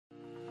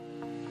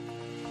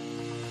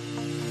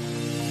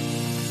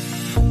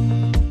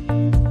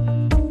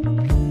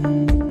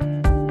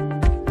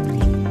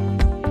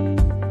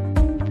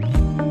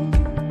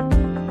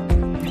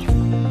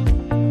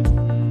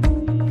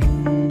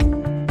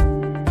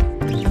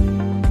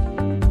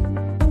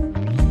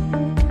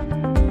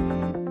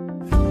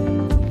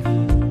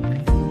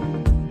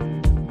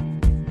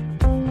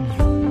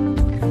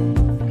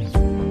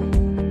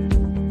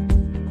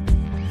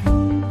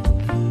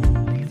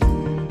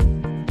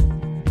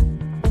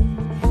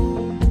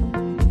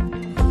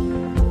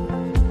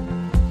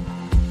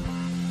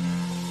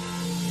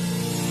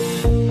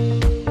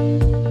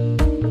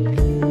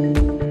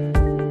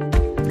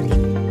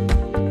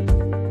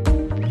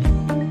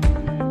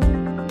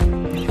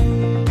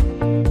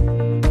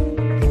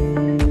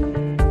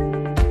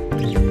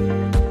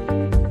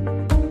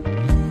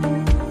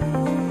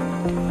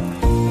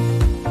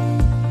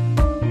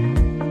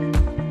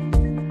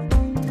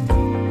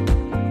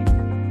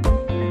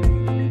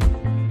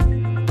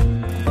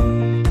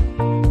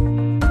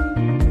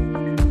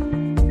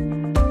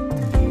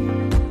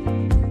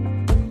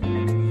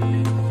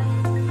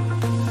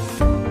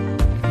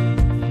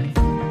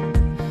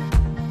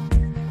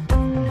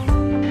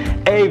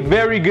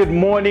very good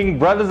morning,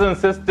 brothers and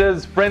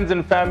sisters, friends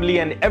and family,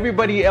 and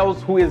everybody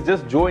else who is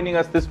just joining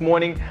us this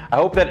morning. I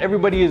hope that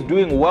everybody is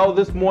doing well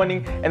this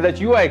morning and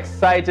that you are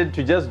excited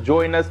to just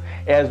join us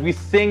as we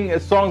sing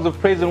songs of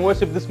praise and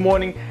worship this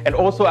morning, and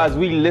also as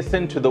we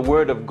listen to the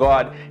Word of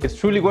God. It's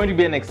truly going to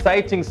be an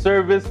exciting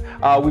service.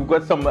 We've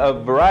got some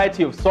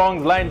variety of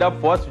songs lined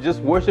up for us to just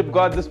worship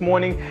God this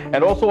morning,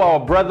 and also our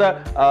brother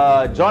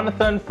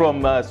Jonathan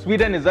from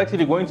Sweden is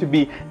actually going to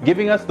be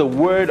giving us the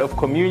word of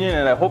communion,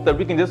 and I hope that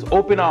we can just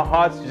open our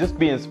hearts to just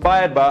be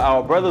inspired by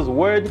our brother's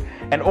word.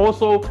 And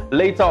also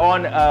later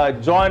on,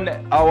 John,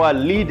 our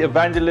lead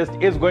evangelist,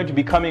 is going to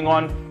be coming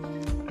on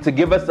to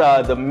give us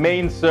the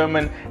main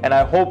sermon, and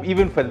I hope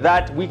even for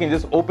that we can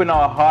just open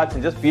our hearts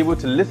and just be able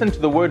to listen to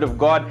the word of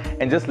God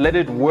and just let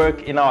it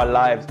work in our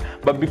lives.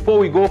 But before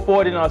we go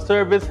forward in our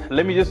service,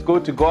 let me just go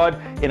to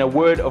God in a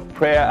word of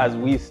prayer as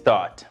we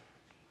start.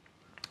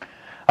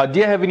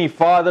 Dear Heavenly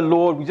Father,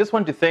 Lord, we just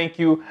want to thank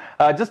you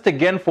just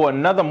again for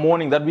another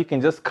morning that we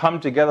can just come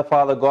together,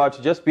 Father God,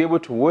 to just be able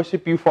to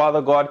worship you,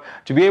 Father God,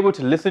 to be able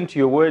to listen to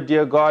your word,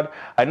 dear God.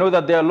 I know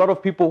that there are a lot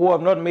of people who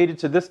have not made it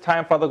to this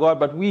time, Father God,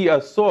 but we are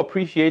so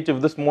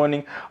appreciative this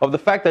morning of the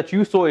fact that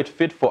you saw it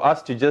fit for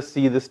us to just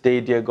see this day,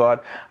 dear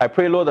God. I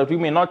pray, Lord, that we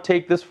may not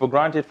take this for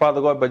granted,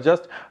 Father God, but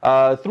just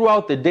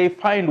throughout the day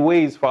find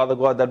ways, Father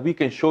God, that we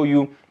can show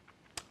you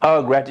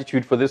our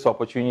gratitude for this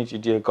opportunity,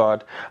 dear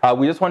God.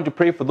 We just want to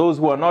pray for those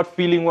who are not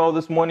feeling well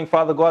this morning,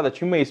 Father God, that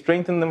you may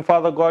strengthen them,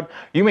 Father God.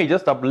 You may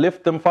just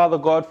uplift them, Father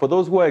God. For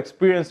those who are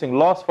experiencing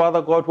loss,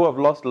 Father God, who have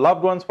lost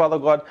loved ones, Father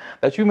God,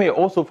 that you may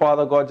also,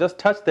 Father God, just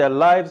touch their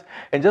lives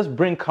and just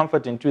bring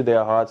comfort into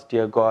their hearts,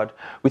 dear God.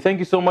 We thank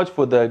you so much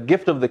for the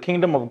gift of the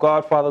kingdom of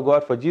God, Father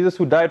God, for Jesus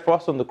who died for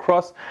us on the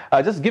cross,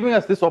 just giving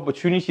us this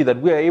opportunity that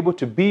we are able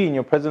to be in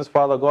your presence,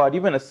 Father God,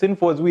 even as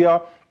sinful as we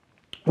are.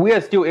 We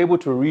are still able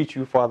to reach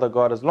you, Father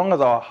God, as long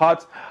as our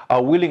hearts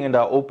are willing and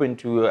are open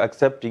to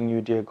accepting you,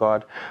 dear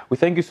God. We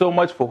thank you so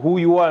much for who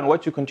you are and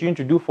what you continue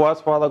to do for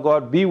us, Father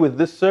God. Be with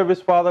this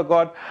service, Father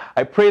God.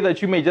 I pray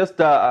that you may just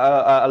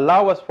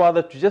allow us,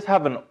 Father, to just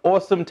have an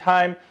awesome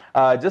time,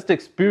 just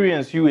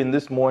experience you in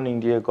this morning,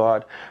 dear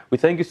God. We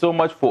thank you so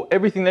much for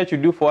everything that you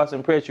do for us,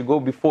 and pray that you go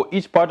before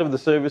each part of the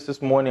service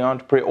this morning. I want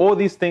to pray all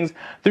these things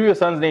through your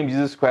Son's name,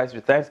 Jesus Christ,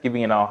 with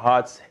thanksgiving in our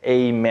hearts.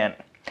 Amen.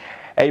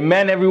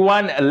 Amen,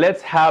 everyone.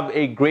 Let's have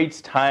a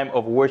great time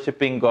of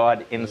worshiping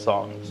God in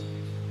songs.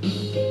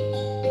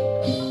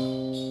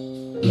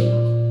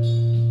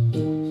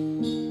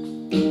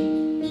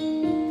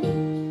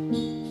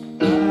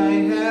 I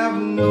have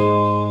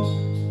no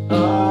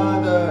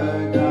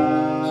other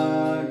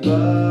God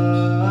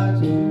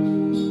but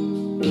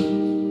you.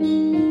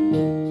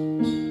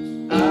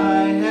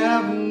 I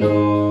have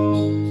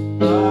no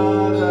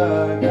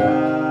other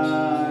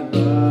God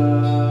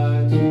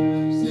but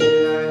you.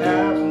 Say, I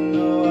have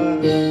no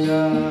other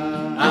God.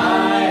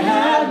 I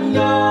have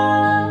no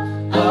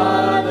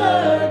other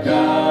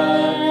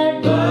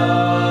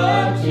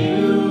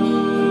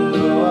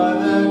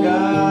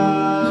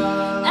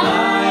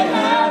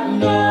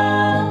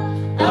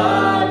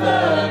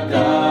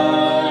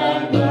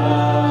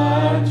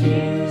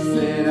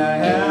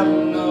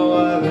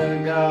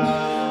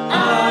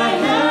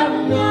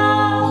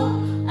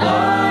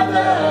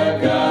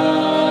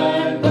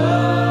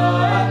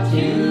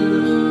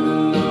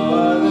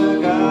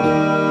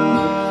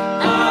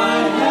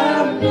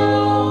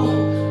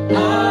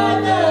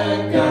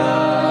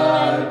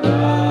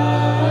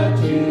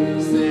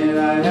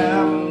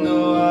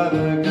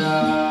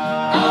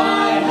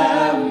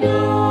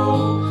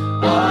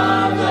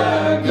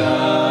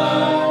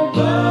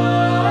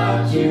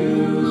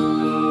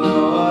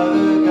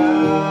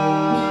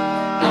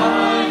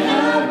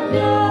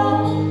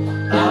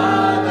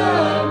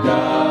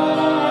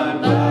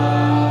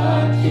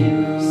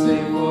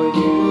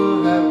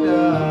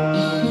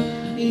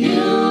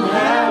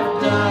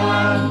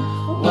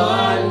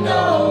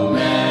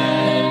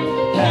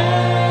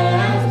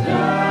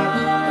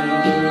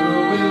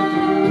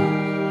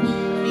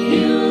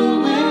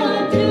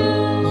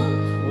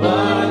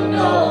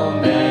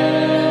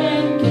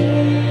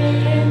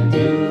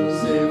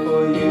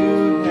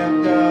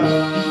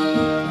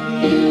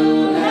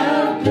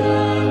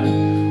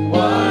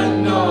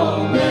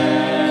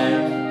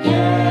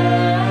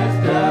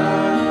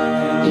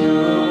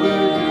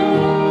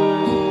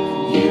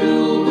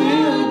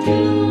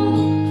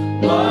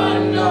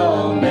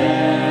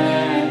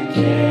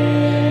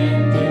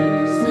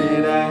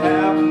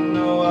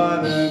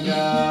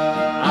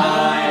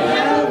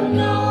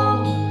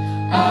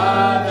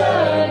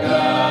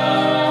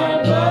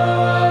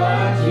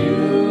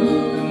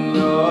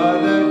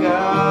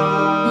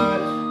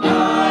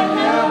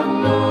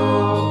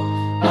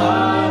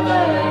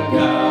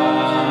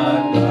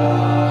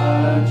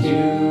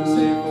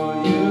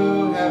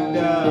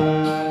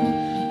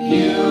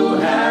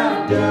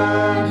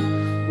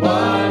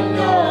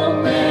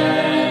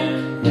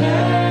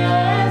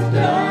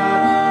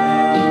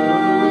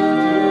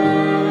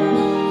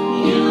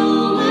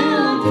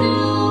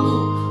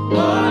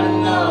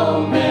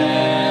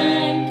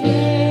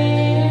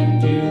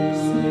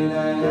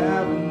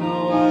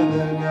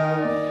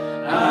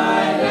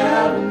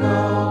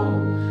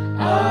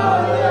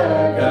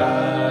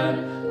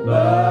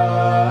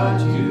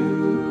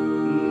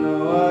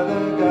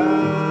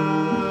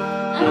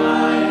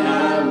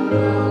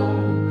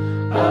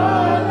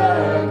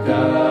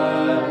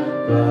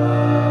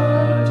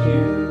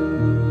you.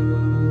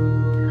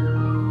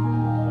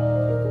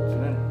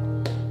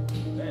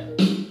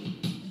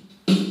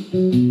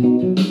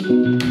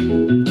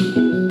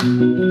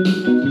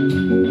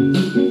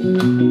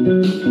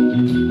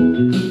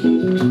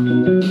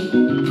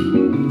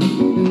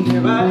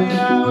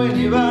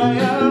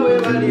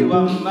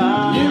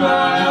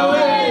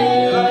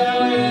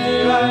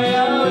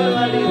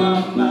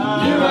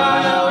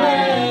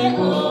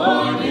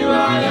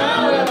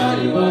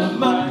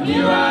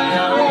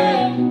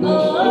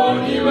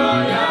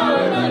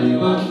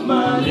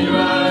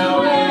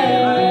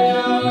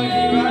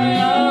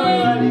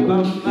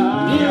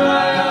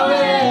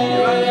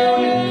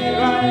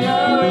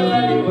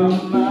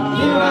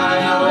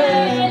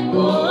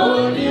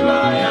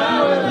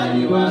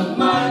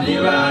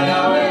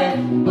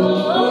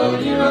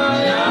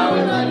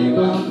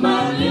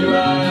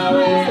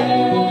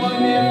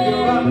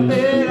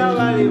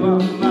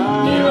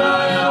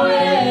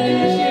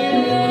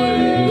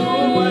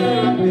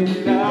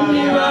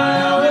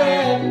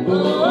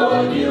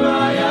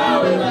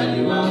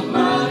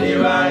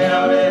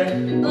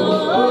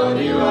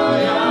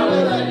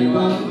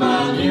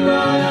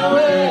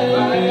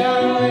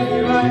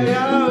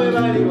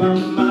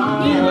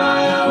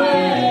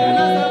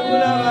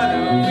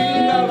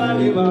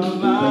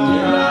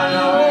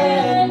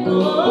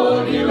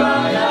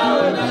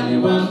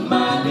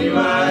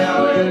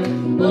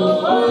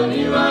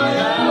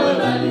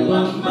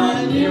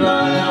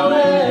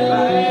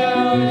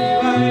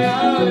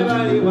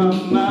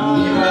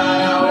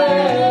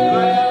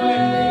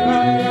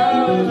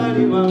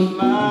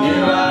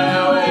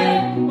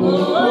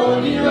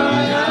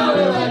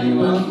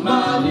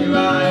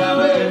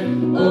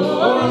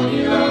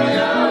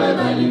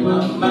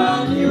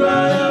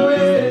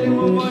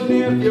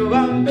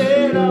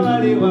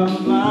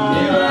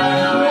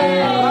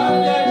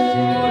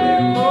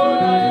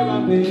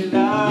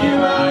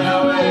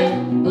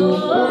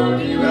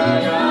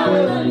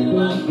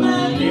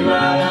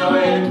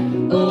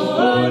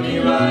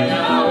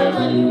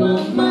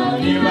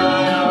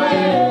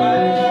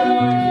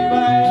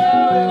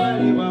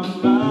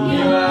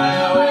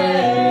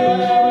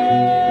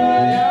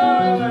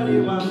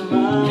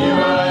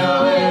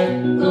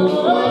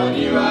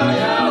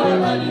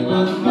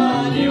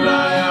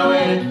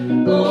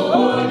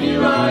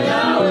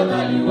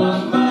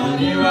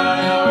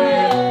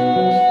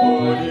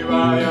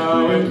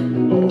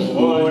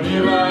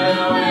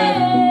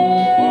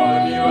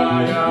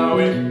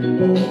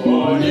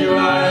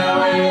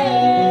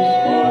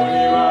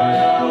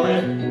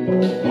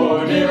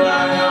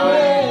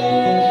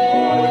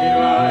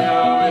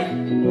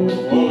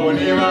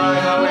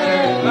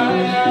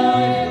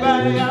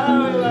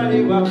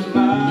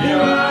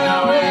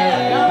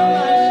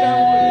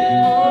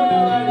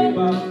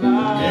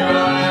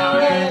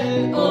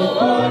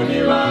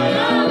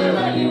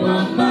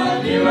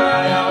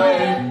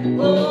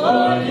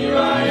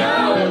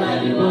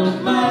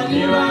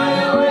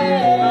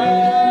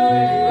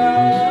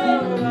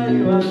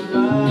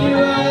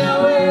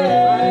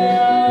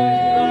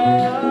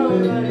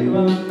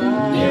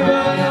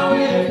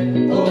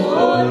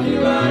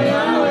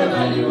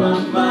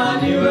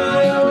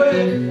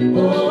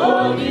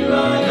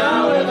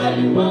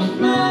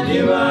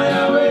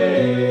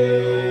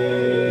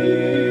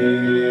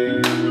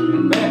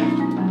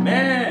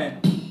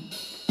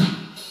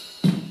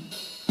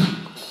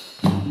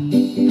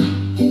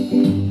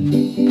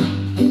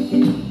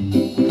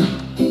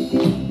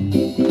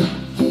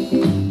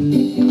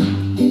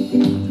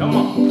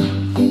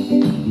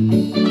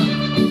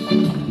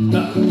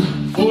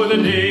 For the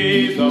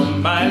days of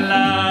my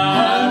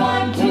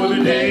life, for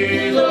the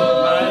days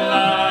of my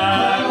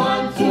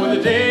life, for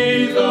the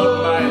days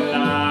of my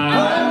life,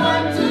 I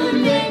want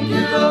to thank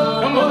you,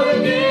 Lord. come on,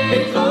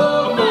 for the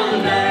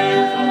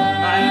days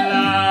of my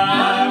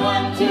life,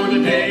 for the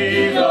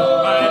days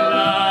of my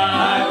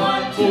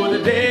life, for the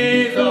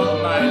days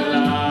of my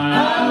life,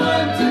 I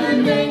want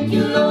to thank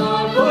you,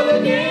 Lord, for the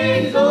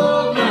days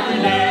of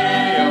every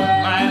day of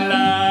my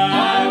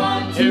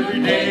life, every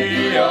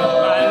day of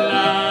my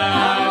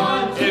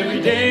life,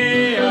 every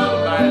day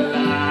of my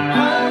life.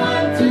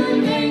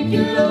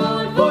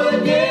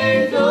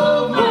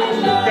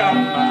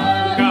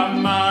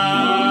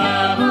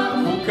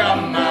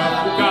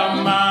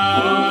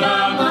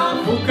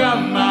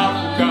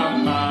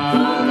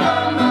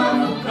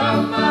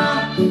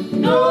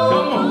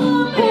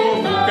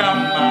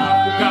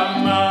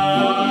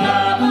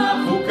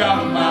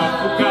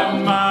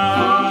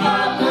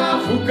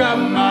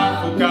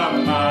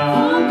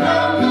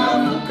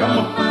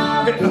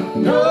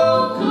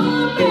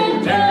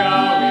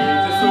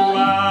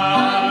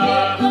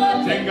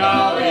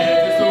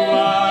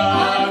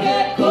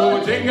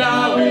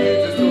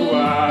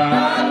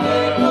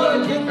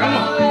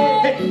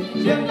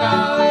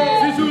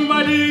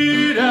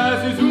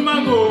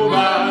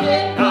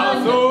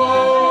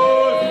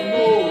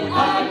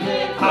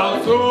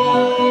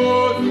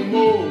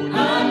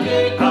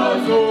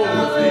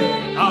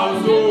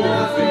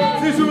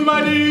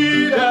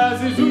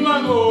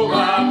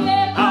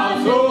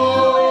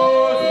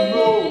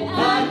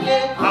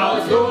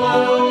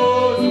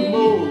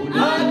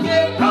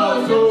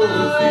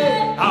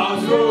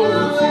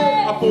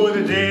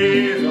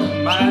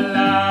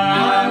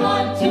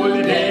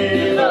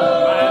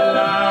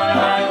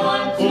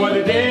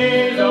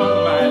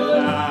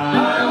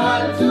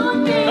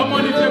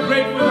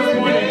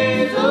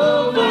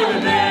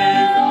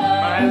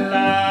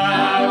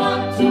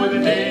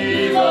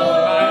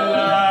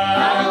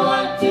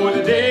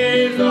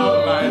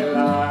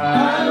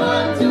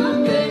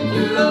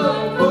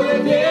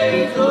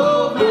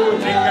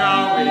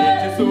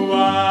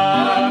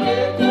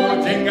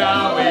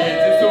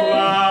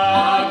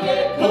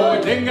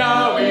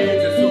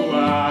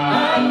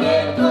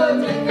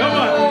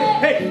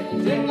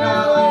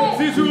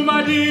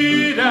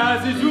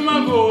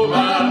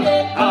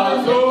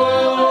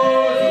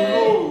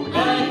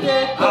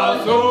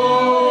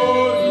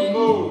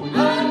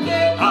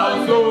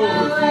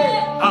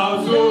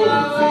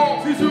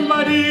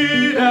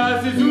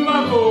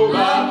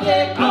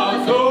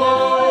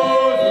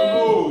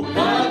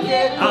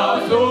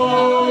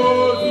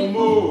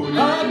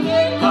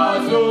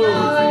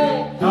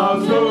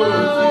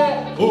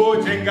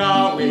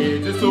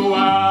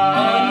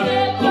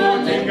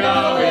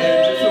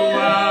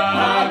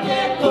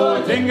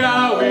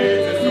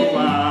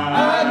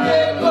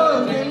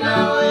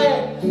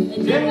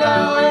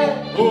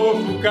 Oh,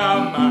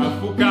 fukama,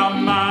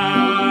 fukama,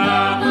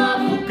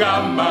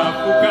 fukama,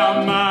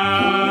 fukama,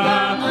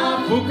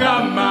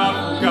 fukama,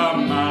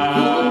 fukama.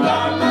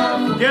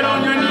 Get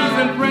on your knees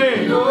and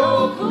pray.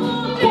 Oh,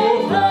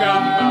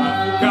 fukama,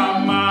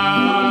 fukama,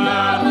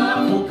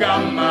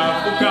 fukama,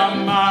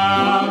 fukama.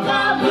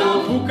 Oh,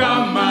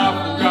 fukama,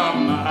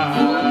 fukama.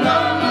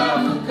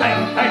 Hey,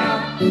 hey.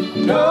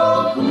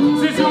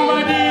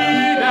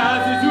 Sizumadida,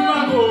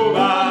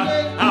 sizumagoba,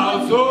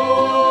 also.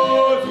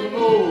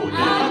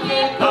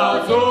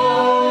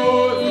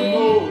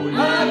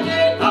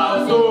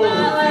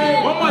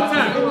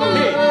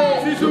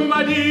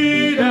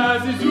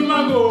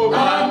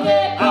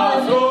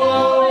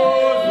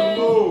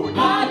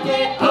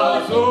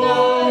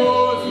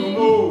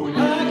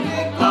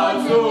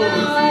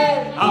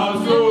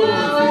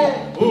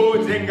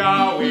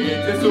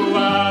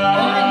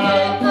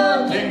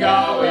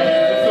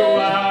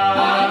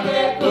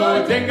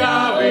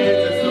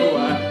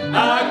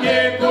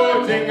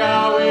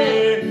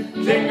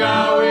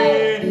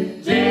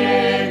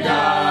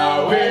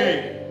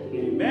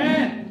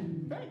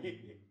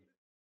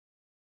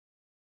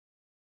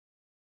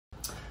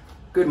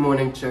 Good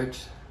morning,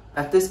 church.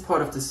 At this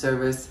part of the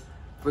service,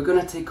 we're going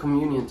to take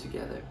communion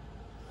together.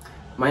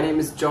 My name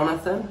is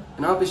Jonathan,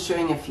 and I'll be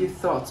sharing a few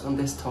thoughts on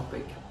this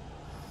topic.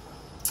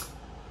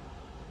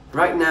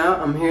 Right now,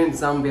 I'm here in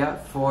Zambia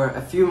for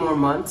a few more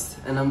months,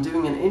 and I'm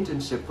doing an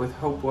internship with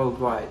Hope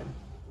Worldwide.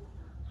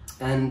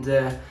 And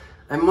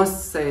I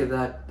must say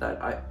that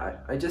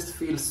I just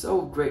feel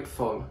so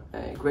grateful.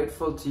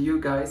 Grateful to you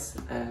guys,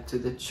 to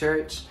the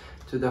church,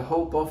 to the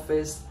Hope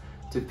office,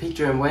 to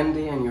Peter and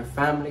Wendy and your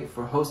family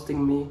for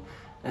hosting me.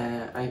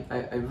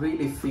 I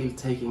really feel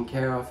taken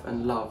care of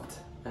and loved.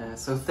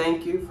 So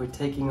thank you for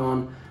taking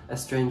on a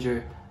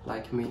stranger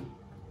like me.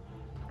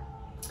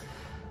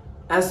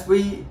 As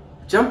we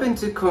jump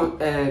into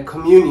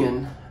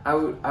communion, I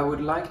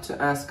would like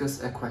to ask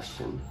us a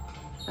question.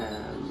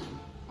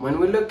 When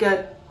we look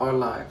at our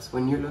lives,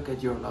 when you look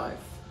at your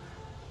life,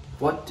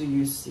 what do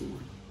you see?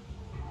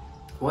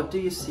 What do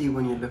you see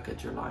when you look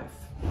at your life?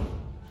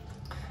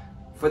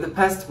 For the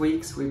past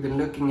weeks, we've been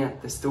looking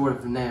at the story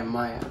of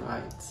Nehemiah,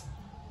 right?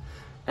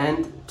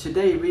 And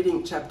today,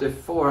 reading chapter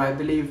 4, I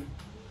believe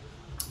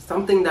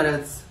something that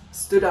has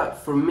stood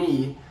out for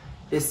me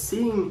is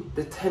seeing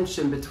the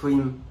tension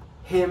between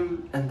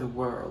him and the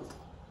world.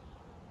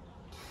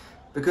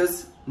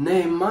 Because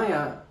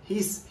Nehemiah,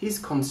 he's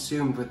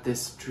consumed with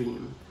this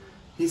dream.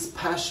 He's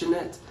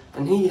passionate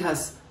and he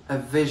has a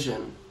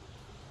vision.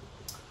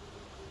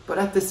 But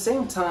at the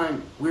same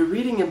time, we're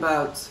reading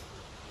about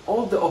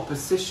all the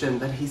opposition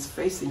that he's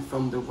facing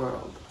from the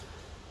world.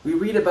 We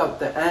read about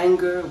the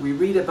anger, we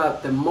read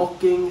about the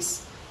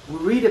mockings, we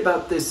read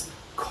about this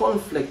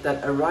conflict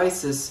that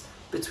arises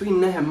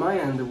between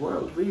Nehemiah and the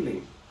world,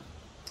 really.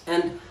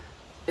 And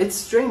it's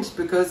strange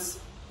because,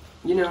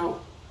 you know,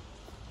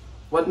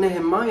 what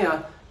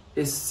Nehemiah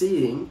is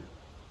seeing,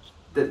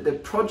 the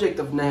project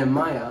of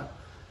Nehemiah,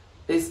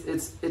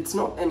 it's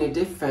not any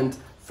different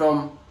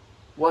from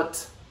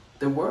what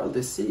the world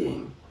is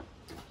seeing.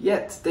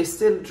 Yet they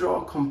still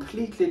draw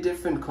completely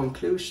different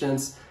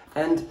conclusions,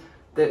 and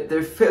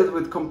they're filled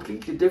with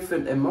completely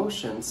different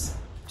emotions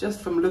just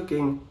from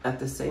looking at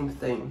the same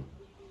thing.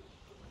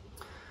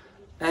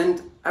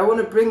 And I want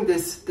to bring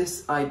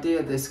this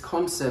idea, this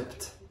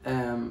concept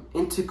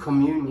into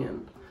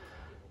communion,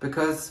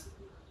 because,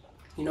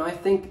 you know, I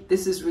think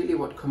this is really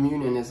what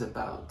communion is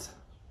about.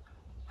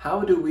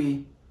 How do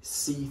we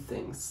see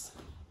things?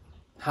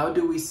 How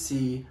do we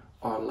see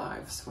our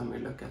lives when we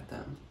look at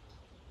them?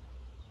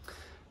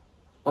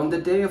 On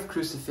the day of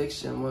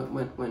crucifixion,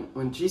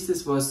 when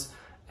Jesus was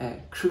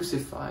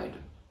crucified,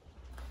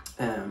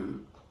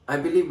 I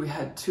believe we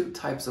had two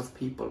types of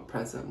people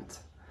present.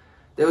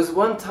 There was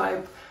one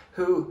type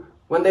who,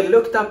 when they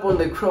looked up on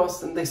the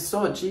cross and they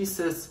saw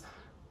Jesus,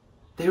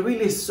 they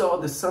really saw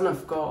the Son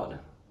of God.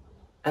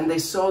 And they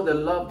saw the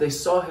love, they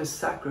saw his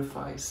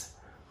sacrifice.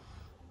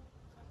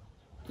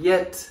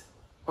 Yet,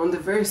 on the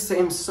very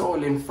same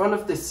soil, in front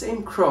of the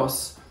same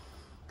cross,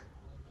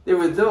 there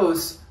were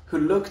those who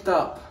looked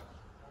up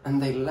and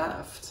they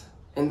laughed,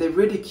 and they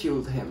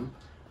ridiculed him,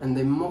 and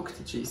they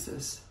mocked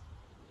Jesus.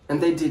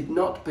 And they did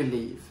not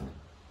believe.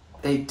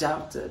 They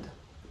doubted,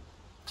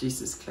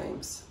 Jesus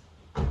claims.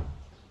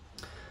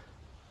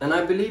 And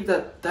I believe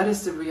that that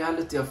is the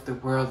reality of the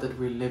world that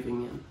we're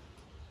living in.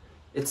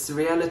 It's the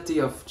reality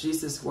of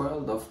Jesus'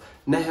 world, of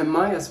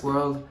Nehemiah's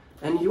world,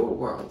 and your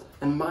world,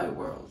 and my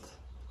world.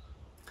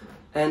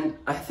 And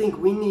I think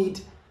we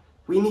need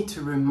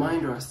to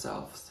remind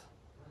ourselves,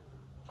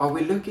 are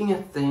we looking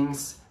at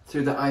things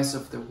through the eyes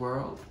of the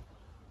world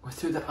or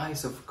through the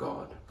eyes of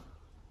God?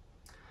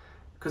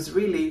 Because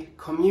really,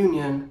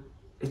 communion,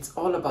 it's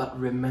all about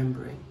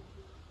remembering.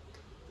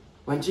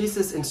 When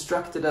Jesus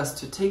instructed us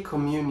to take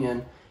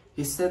communion,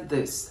 he said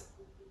this: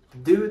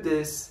 do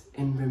this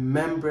in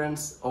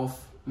remembrance of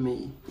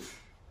me.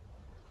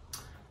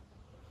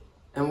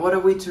 And what are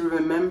we to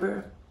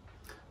remember?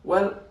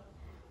 Well,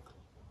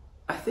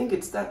 I think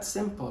it's that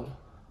simple.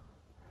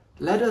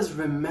 let us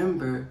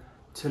remember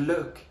to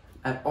look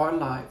at our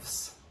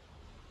lives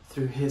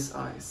through His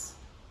eyes.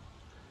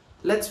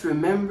 Let's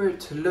remember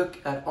to look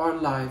at our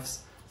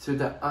lives through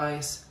the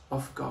eyes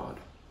of God.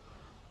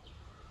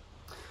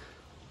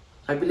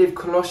 I believe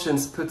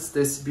Colossians puts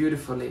this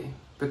beautifully,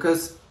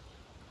 because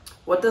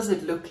what does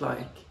it look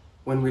like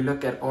when we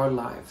look at our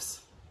lives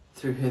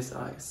through His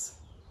eyes?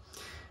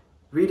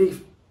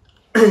 Reading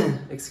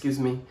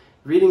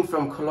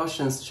from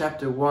Colossians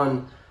chapter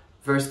 1,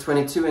 verse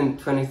 22 and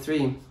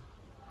 23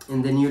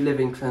 in the New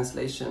Living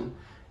Translation,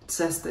 it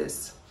says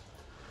this: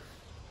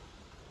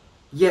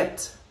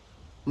 "Yet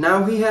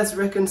now He has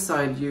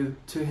reconciled you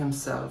to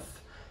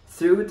Himself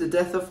through the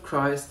death of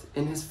Christ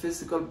in His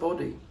physical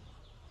body.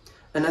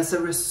 And as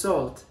a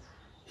result,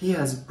 He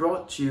has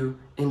brought you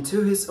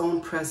into His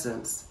own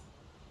presence,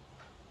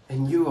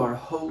 and you are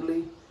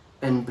holy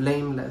and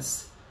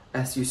blameless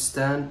as you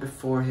stand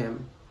before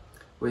Him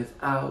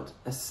without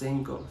a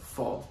single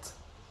fault.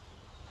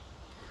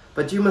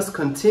 But you must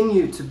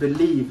continue to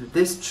believe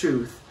this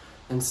truth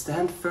and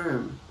stand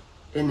firm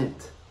in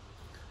it.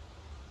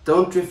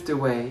 Don't drift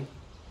away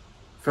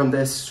from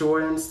the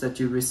assurance that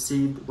you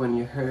received when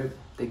you heard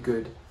the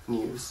good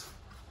news."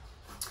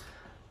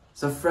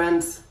 So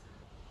friends,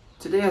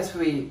 today as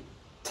we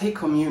take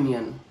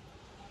communion,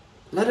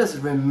 let us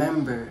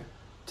remember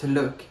to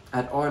look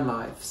at our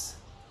lives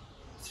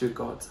through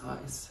God's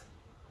eyes.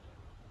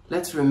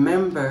 Let's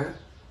remember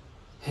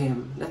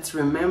Him. Let's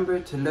remember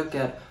to look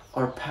at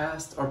our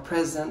past, our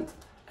present,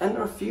 and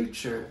our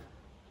future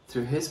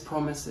through His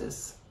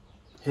promises,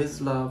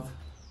 His love,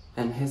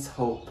 and His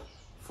hope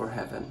for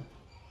heaven.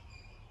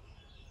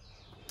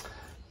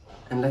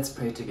 And let's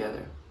pray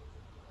together.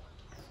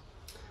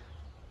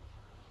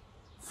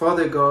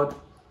 Father God,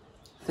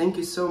 thank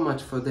you so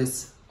much for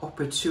this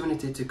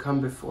opportunity to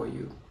come before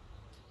you.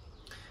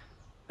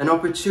 An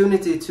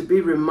opportunity to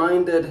be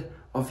reminded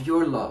of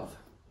your love.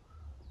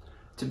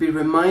 To be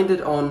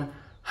reminded on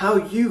how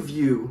you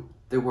view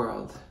the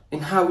world, in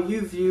how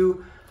you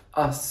view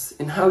us,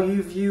 in how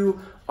you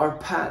view our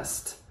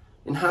past,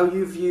 in how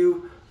you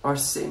view our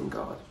sin,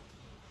 God.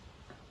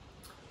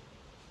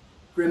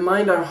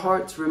 Remind our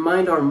hearts,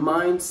 remind our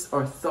minds,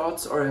 our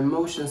thoughts, our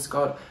emotions,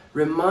 God.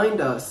 Remind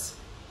us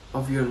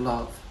of your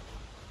love.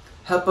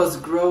 Help us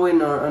grow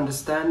in our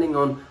understanding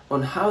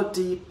on how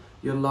deep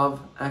your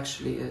love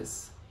actually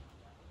is.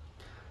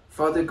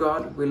 Father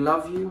God, we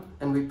love you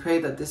and we pray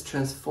that this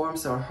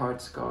transforms our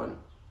hearts, God.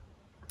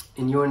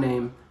 In your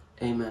name,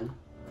 amen.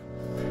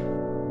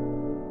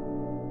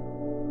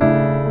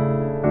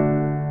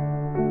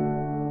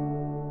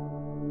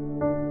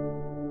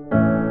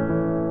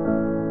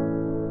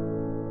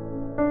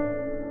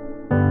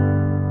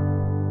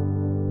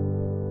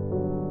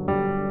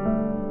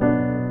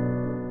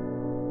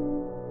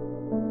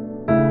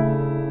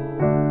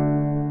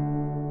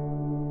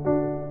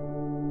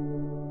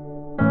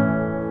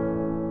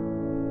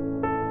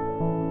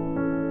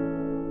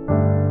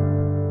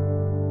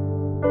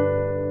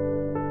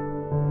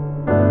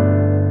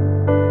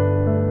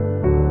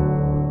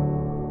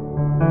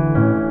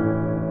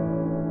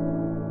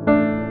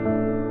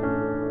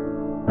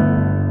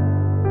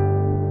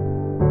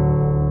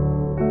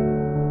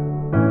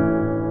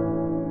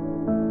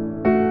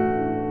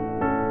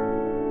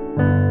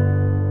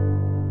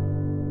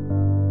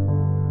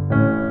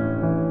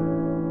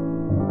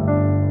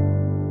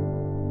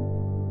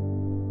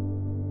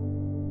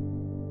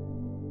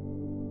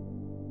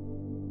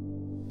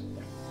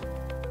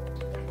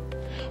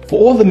 For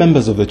all the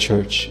members of the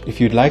church,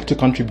 if you'd like to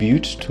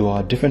contribute to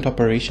our different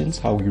operations,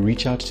 how we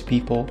reach out to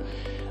people,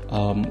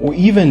 or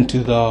even to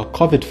the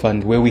COVID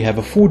fund where we have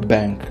a food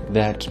bank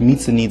that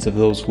meets the needs of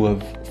those who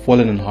have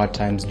fallen in hard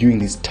times during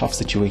these tough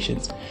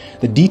situations.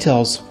 The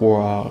details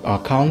for our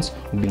accounts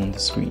will be on the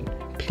screen.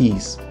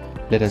 Please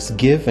let us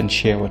give and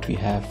share what we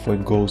have, for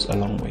it goes a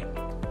long way.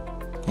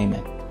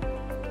 Amen.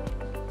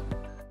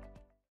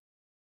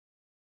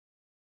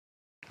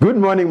 Good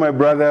morning, my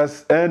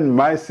brothers and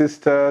my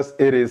sisters.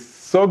 It is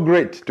so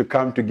great to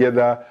come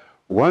together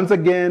once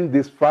again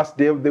this first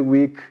day of the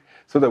week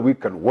so that we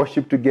can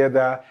worship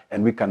together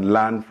and we can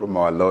learn from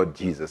our Lord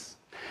Jesus.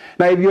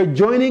 Now, if you're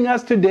joining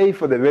us today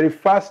for the very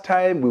first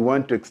time, we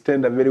want to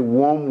extend a very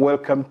warm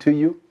welcome to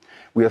you.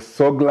 We are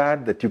so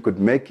glad that you could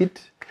make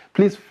it.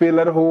 Please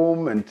feel at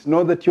home and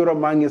know that you're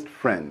amongst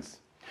friends.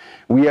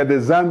 We are the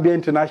Zambia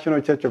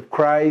International Church of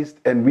Christ,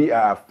 and we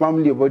are a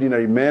family of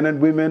ordinary men and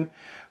women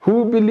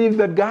who believe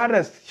that God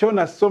has shown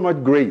us so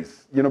much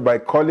grace, by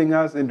calling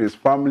us into His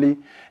family.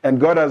 And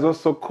God has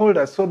also called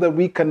us so that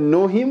we can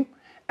know Him,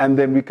 and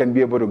then we can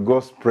be able to go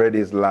spread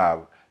His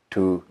love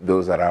to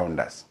those around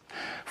us.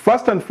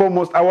 First and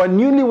foremost, our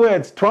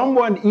newlyweds,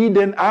 Tombo and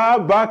Eden, are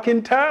back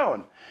in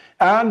town.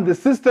 And the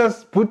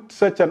sisters put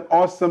such an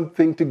awesome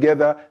thing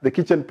together, the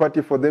kitchen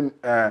party for them,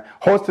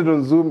 hosted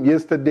on Zoom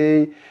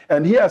yesterday.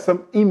 And here are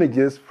some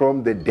images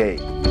from the day.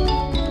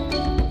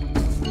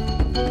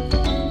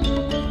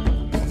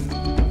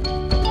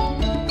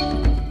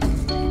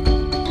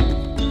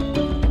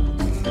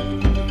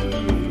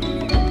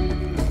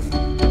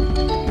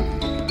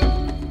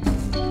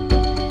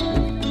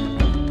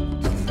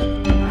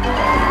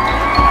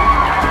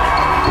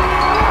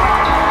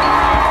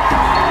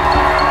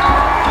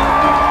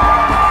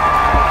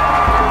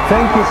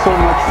 so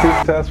much,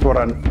 sisters,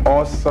 for an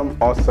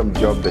awesome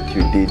job that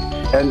you did.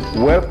 And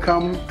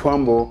welcome,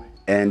 Twambo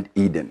and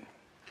Eden.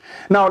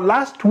 Now,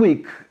 last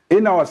week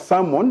in our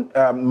sermon,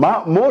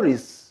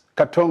 Maurice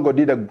Katongo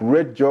did a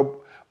great job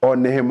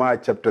on Nehemiah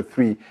chapter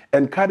 3,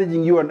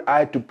 encouraging you and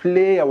I to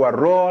play our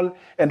role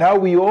and how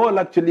we all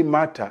actually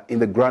matter in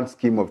the grand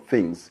scheme of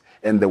things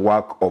and the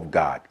work of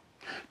God.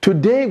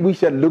 Today, we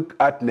shall look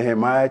at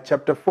Nehemiah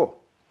chapter 4.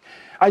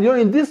 And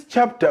in this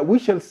chapter, we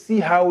shall see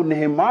how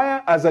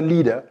Nehemiah as a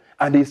leader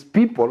and his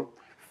people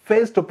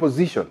faced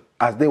opposition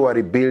as they were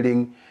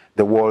rebuilding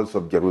the walls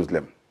of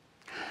Jerusalem.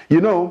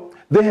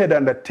 They had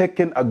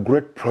undertaken a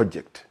great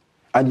project,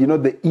 and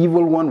the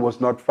evil one was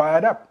not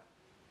fired up.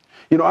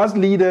 As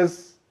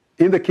leaders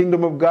in the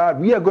kingdom of God,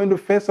 we are going to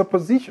face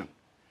opposition.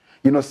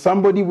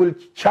 Somebody will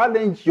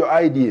challenge your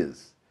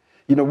ideas.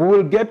 We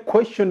will get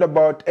questioned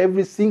about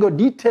every single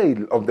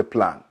detail of the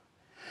plan.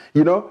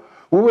 We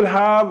will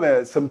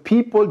have some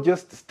people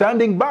just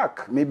standing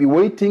back, maybe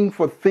waiting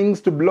for things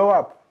to blow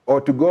up or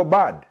to go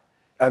bad,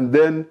 and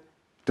then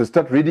to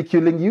start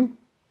ridiculing you.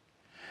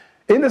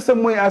 In the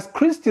same way, as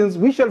Christians,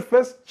 we shall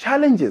face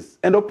challenges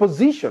and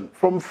opposition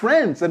from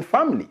friends and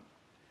family.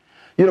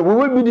 We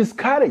will be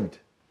discouraged,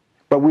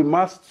 but we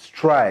must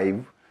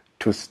strive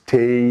to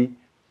stay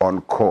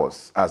on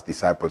course as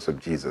disciples of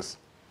Jesus.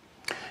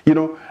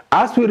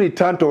 As we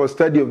return to our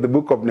study of the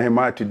book of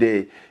Nehemiah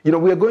today,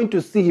 we are going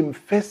to see him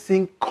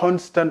facing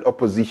constant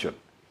opposition.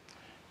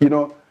 He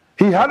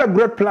had a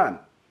great plan,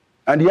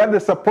 and he had the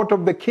support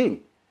of the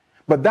king.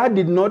 But that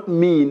did not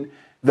mean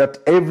that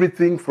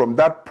everything from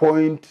that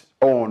point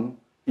on,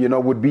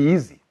 would be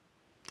easy.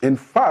 In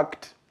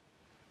fact,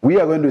 we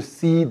are going to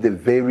see the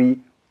very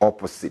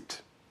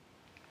opposite.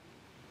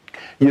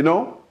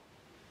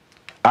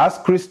 As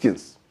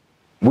Christians,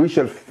 we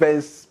shall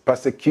face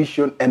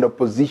persecution and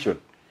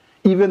opposition,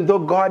 even though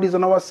God is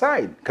on our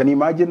side. Can you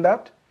imagine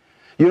that?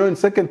 In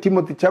 2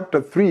 Timothy chapter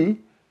 3,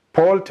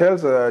 Paul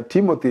tells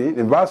Timothy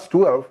in verse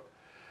 12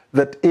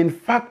 that in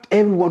fact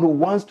everyone who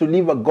wants to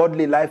live a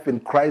godly life in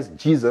Christ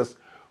Jesus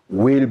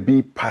will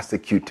be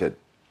persecuted.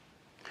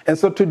 And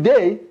so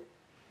today,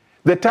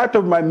 the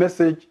title of my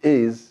message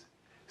is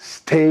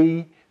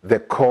Stay the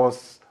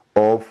Course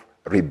of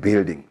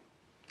Rebuilding.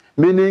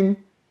 Meaning,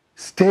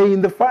 stay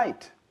in the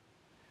fight.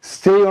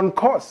 Stay on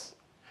course.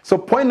 So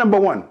point number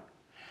one,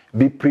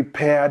 be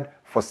prepared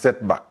for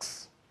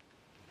setbacks.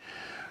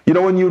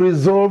 When you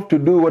resolve to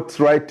do what's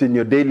right in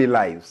your daily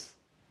lives,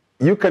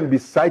 you can be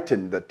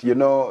certain that,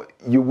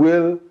 you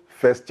will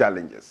face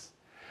challenges.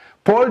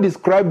 Paul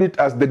described it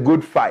as the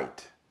good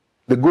fight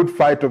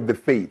of the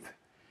faith.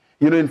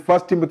 In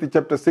 1 Timothy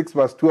chapter 6,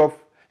 verse 12,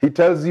 he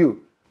tells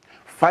you,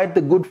 fight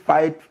the good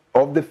fight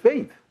of the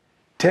faith.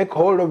 Take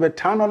hold of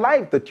eternal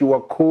life that you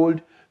are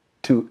called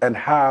to and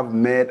have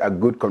made a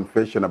good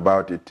confession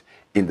about it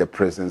in the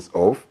presence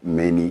of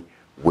many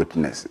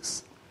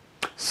witnesses.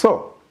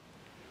 So,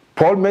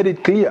 Paul made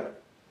it clear.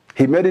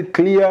 He made it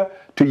clear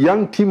to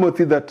young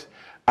Timothy that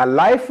a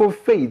life of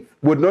faith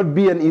would not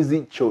be an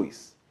easy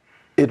choice.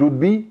 It would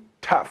be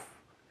tough.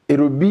 It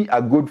would be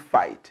a good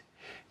fight.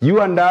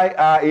 You and I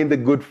are in the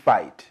good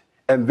fight,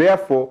 and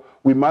therefore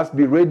we must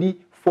be ready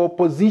for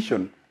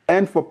opposition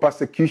and for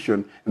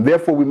persecution.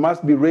 Therefore, we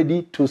must be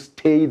ready to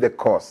stay the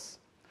course.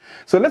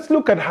 So let's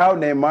look at how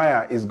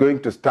Nehemiah is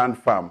going to stand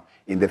firm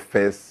in the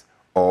face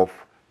of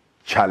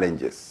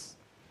challenges.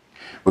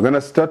 We're going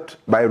to start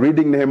by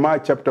reading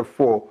Nehemiah chapter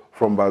 4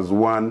 from verse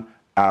 1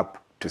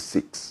 up to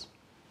 6.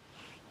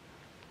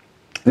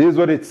 This is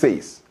what it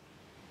says.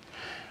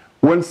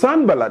 When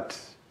Sanballat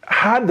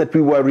heard that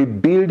we were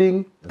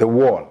rebuilding the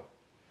wall,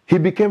 he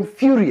became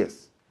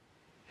furious.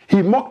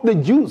 He mocked the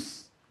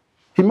Jews.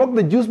 He mocked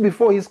the Jews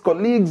before his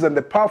colleagues and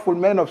the powerful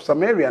men of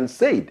Samaria and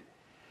said,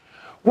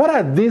 "What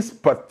are these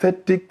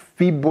pathetic,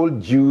 feeble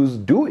Jews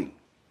doing?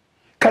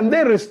 Can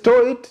they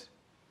restore it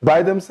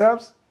by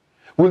themselves?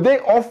 Will they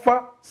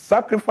offer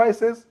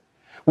sacrifices?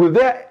 Will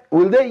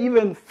they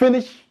even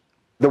finish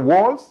the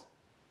walls?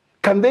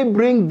 Can they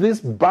bring these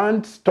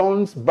burnt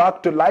stones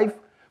back to life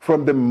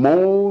from the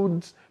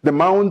mounds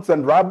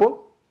and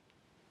rubble?"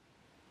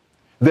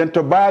 Then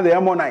Tobiah the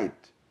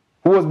Ammonite,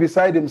 who was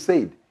beside him,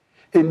 said,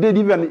 "Indeed,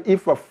 even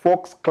if a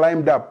fox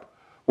climbed up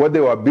what they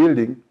were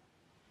building,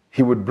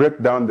 he would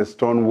break down the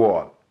stone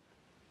wall.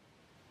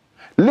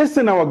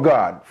 Listen, our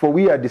God, for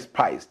we are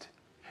despised.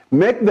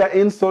 Make their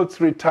insults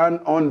return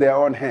on their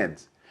own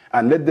heads,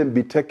 and let them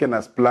be taken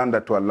as plunder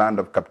to a land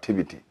of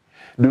captivity.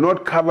 Do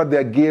not cover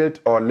their guilt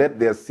or let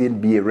their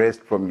sin be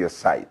erased from your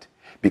sight,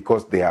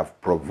 because they have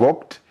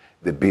provoked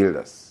the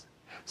builders."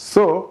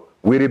 So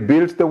we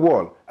rebuilt the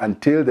wall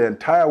until the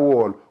entire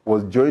wall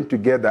was joined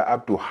together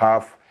up to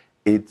half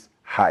its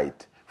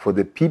height, for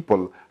the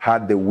people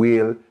had the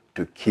will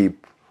to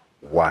keep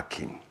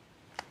working.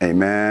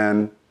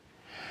 Amen.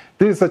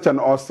 This is such an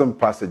awesome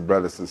passage,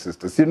 brothers and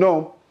sisters.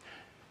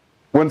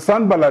 When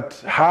Sanballat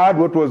heard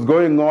what was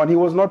going on, he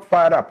was not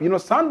fired up.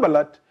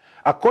 Sanballat,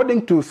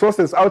 according to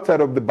sources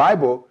outside of the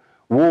Bible,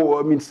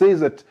 says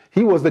that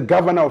he was the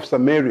governor of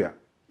Samaria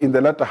in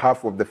the latter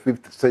half of the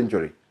 5th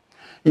century.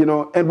 You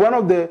know, and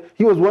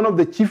he was one of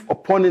the chief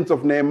opponents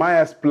of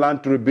Nehemiah's plan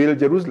to rebuild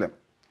Jerusalem.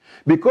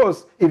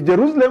 Because if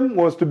Jerusalem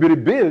was to be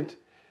rebuilt,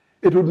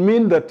 it would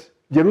mean that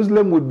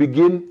Jerusalem would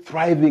begin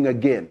thriving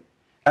again.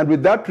 And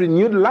with that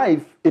renewed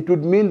life, it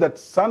would mean that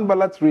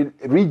Sanballat's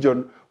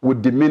region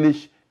would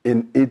diminish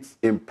in its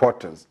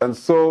importance. And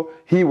so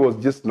he was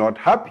just not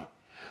happy.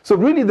 So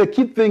really the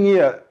key thing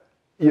here,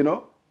 you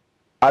know,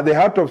 at the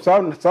heart of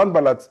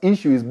Sanballat's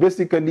issue is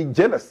basically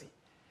jealousy.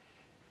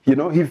 You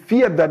know, he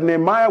feared that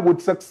Nehemiah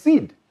would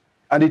succeed,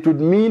 and it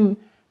would mean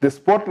the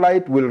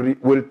spotlight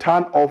will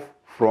turn off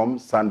from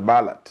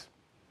Sanballat.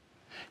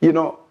 You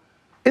know,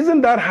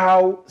 isn't that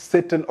how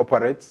Satan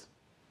operates?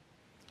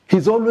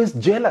 He's always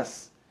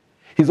jealous.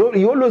 He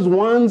always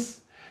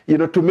wants, you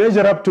know, to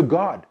measure up to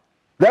God.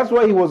 That's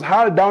why he was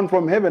hurled down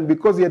from heaven,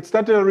 because he had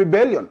started a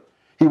rebellion.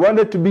 He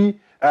wanted to be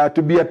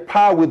at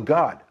par with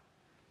God.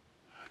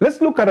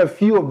 Let's look at a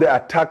few of the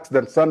attacks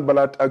that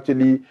Sanballat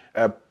actually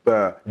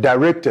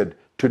directed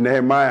to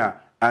Nehemiah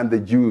and the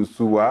Jews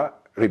who were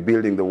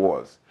rebuilding the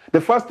walls. The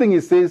first thing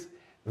he says,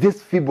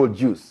 these feeble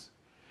Jews.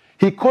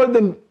 He called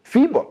them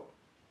feeble.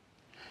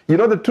 You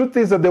know, the truth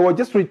is that they were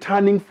just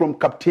returning from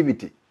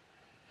captivity.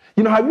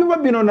 You know, have you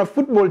ever been on a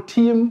football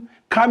team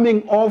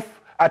coming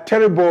off a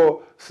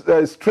terrible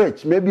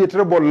stretch, maybe a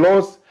terrible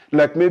loss,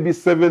 like maybe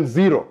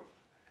 7-0?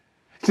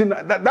 See,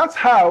 that's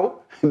how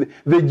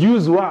the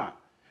Jews were.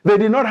 They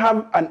did not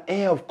have an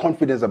air of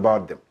confidence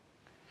about them.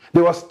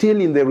 They were still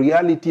in the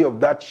reality of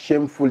that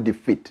shameful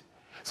defeat.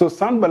 So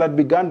Sanballat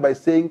began by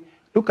saying,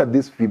 look at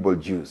these feeble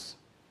Jews.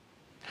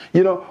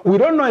 You know, we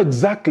don't know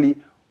exactly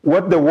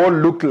what the wall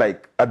looked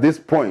like at this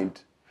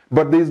point,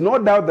 but there is no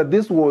doubt that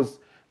this was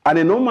an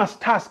enormous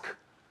task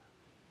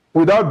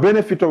without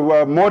benefit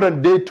of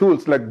modern day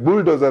tools like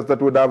bulldozers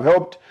that would have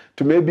helped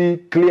to maybe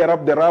clear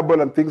up the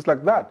rubble and things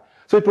like that.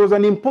 So it was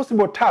an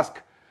impossible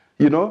task,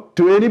 you know,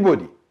 to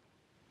anybody.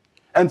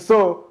 And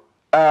so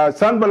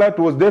Sanballat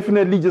was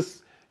definitely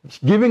just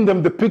giving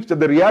them the picture,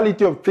 the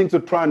reality of things to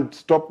try and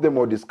stop them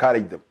or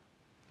discourage them.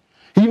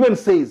 He even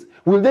says,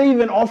 will they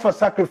even offer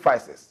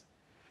sacrifices?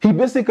 He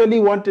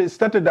basically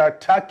started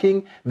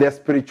attacking their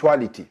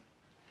spirituality.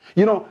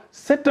 You know,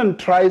 Satan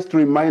tries to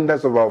remind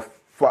us of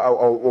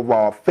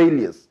our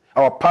failures,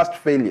 our past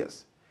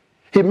failures.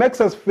 He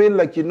makes us feel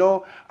like, you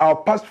know, our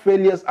past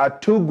failures are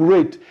too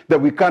great that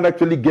we can't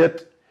actually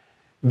get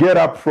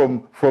up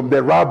from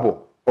the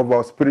rubble of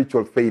our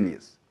spiritual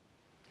failures.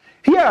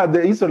 Here are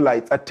the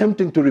Israelites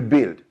attempting to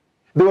rebuild.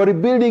 They were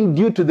rebuilding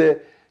due to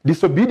the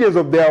disobedience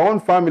of their own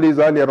families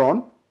earlier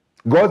on.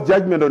 God's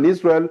judgment on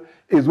Israel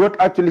is what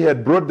actually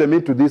had brought them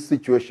into this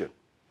situation.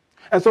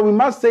 And so we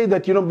must say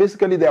that, you know,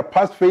 basically their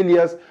past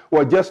failures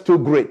were just too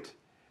great.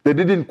 They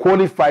didn't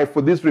qualify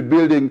for this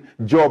rebuilding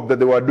job that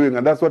they were doing.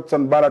 And that's what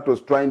Sanballat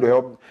was trying to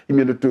help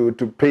him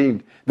to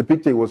paint, the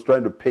picture he was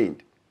trying to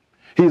paint.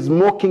 He's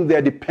mocking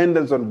their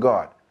dependence on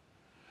God.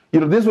 You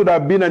know, this would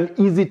have been an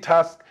easy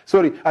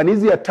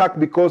attack,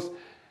 because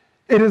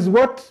it is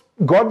what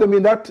got them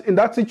in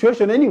that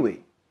situation anyway.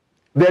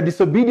 Their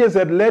disobedience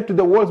had led to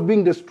the walls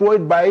being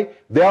destroyed by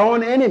their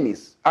own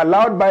enemies,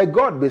 allowed by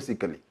God,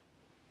 basically.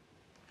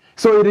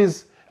 So it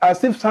is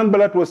as if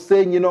Sanballat was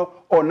saying, you know,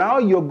 oh, now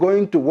you're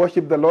going to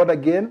worship the Lord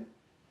again?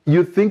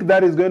 You think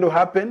that is going to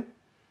happen?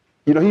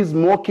 You know, he's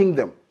mocking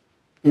them.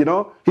 You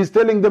know, he's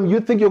telling them, you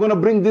think you're going to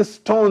bring these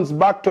stones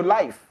back to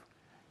life?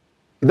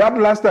 That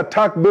last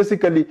attack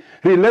basically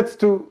relates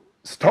to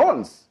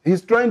stones.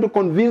 He's trying to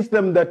convince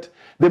them that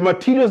the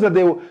materials that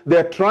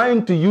they're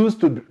trying to use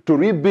to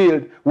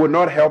rebuild will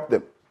not help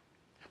them.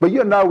 But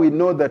you and I, we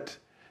know that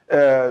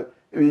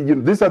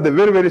these are the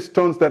very, very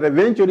stones that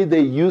eventually they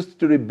used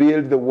to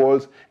rebuild the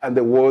walls, and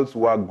the walls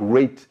were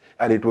great,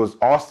 and it was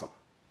awesome.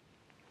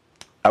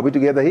 Are we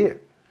together here?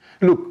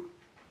 Look,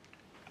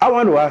 I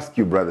want to ask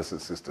you, brothers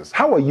and sisters,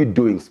 how are you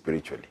doing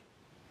spiritually?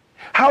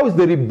 How is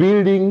the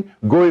rebuilding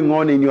going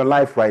on in your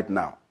life right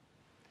now?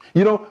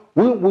 You know,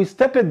 we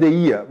started the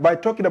year by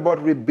talking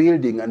about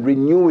rebuilding and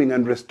renewing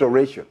and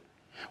restoration.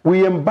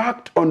 We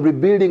embarked on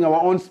rebuilding our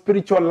own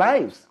spiritual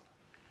lives.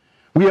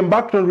 We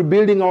embarked on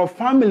rebuilding our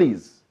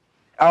families,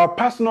 our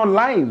personal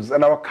lives,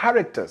 and our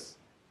characters.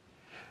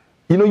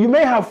 You know, you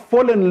may have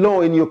fallen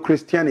low in your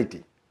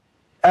Christianity.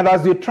 And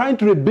as you're trying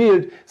to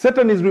rebuild,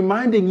 Satan is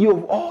reminding you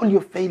of all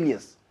your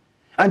failures.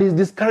 And he's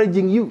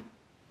discouraging you.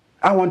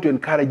 I want to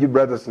encourage you,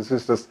 brothers and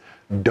sisters,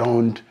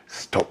 don't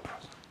stop.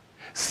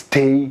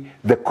 Stay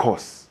the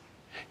course.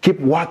 Keep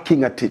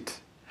working at it.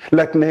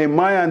 Like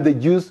Nehemiah and the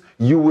Jews,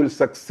 you will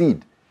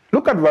succeed.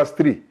 Look at verse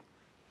 3.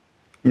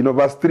 You know,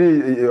 verse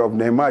 3 of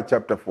Nehemiah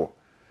chapter 4.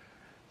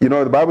 You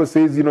know, the Bible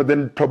says, you know,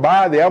 then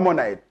Tobiah the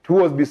Ammonite, who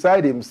was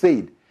beside him,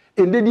 said,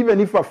 indeed, even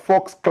if a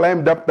fox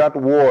climbed up that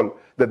wall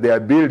that they are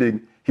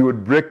building, he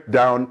would break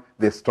down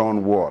the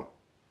stone wall.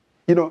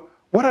 You know,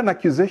 what an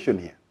accusation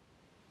here.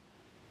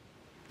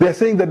 They're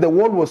saying that the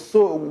wall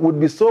would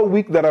be so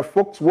weak that a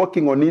fox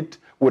walking on it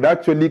would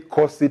actually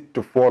cause it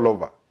to fall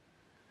over.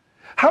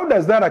 How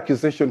does that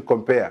accusation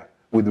compare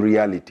with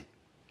reality?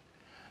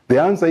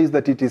 The answer is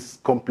that it is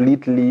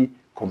completely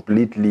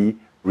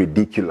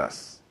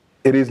ridiculous.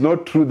 It is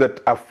not true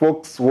that a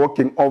fox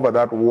walking over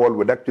that wall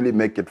would actually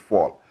make it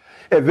fall.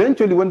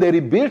 Eventually, when they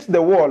rebuilt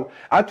the wall,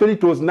 actually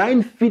it was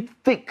 9 feet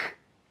thick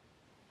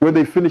when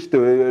they finished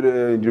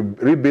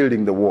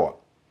rebuilding the wall.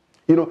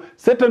 You know,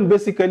 Satan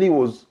basically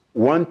was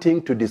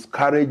wanting to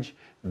discourage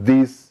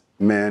these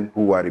men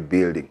who are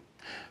rebuilding.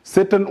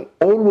 Satan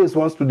always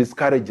wants to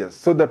discourage us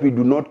so that we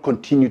do not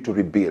continue to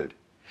rebuild.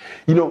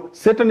 You know,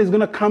 Satan is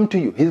going to come to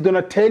you. He's going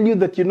to tell you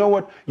that, you know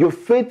what, your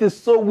faith is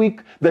so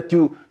weak that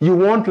you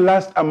won't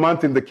last a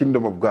month in the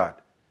kingdom of God.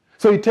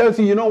 So he tells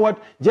you, you know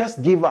what,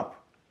 just give up.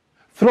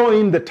 Throw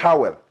in the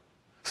towel.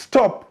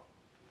 Stop.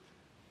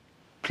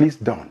 Please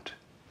don't.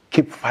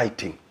 Keep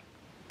fighting.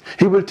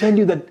 He will tell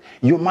you that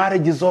your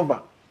marriage is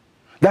over.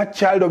 That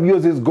child of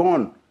yours is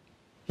gone.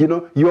 You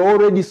know, you're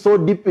already so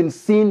deep in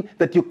sin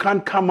that you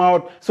can't come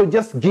out. So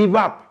just give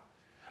up.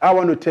 I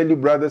want to tell you,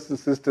 brothers and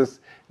sisters,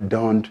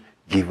 don't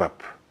give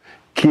up.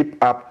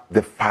 Keep up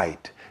the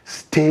fight.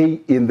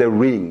 Stay in the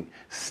ring.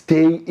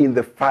 Stay in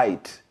the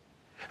fight.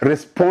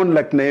 Respond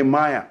like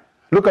Nehemiah.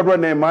 Look at what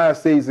Nehemiah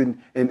says in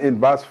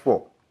verse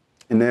 4.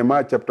 In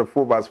Nehemiah chapter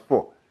 4, verse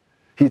 4.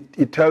 He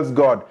tells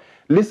God,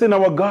 listen,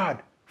 our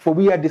God, for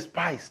we are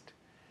despised.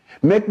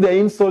 Make their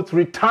insults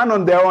return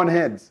on their own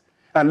heads,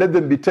 and let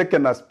them be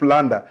taken as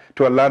plunder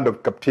to a land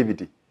of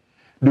captivity.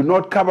 Do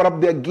not cover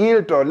up their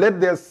guilt or let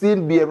their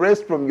sin be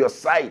erased from your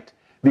sight,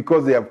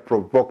 because they have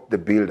provoked the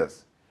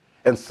builders.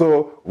 And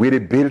so we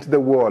rebuilt the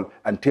wall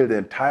until the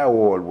entire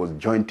wall was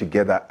joined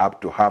together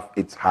up to half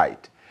its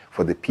height,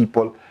 for the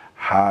people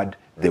had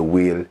the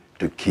will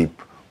to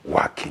keep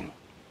working.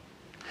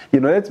 You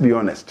know, let's be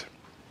honest.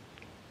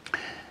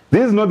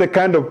 This is not the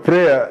kind of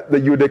prayer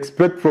that you would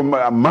expect from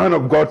a man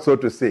of God, so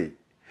to say.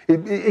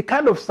 It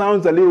kind of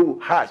sounds a little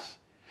harsh.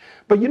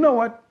 But you know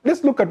what?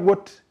 Let's look at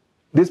what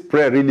this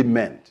prayer really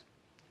meant.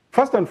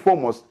 First and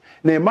foremost,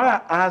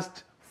 Nehemiah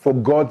asked for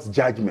God's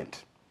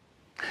judgment.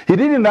 He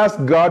didn't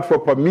ask God for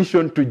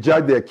permission to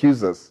judge the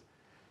accusers.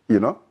 You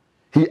know,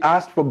 he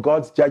asked for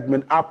God's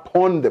judgment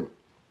upon them.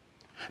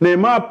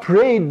 Nehemiah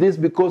prayed this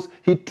because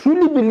he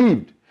truly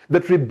believed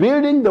that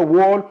rebuilding the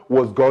wall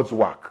was God's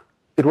work.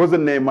 It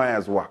wasn't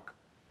Nehemiah's work.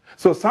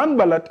 So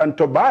Sanballat and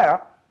Tobiah,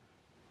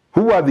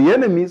 who are the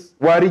enemies,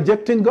 were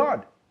rejecting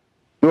God.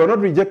 They were not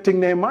rejecting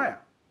Nehemiah.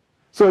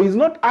 So he's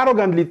not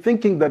arrogantly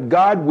thinking that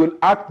God will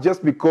act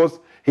just because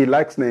he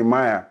likes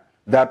Nehemiah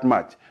that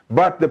much.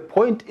 But the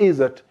point is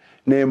that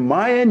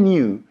Nehemiah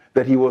knew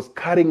that he was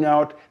carrying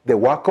out the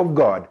work of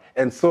God.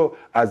 And so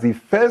as he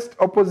faced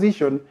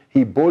opposition,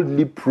 he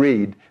boldly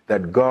prayed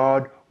that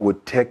God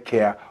would take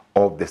care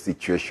of the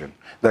situation,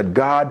 that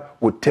God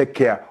would take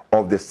care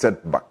of the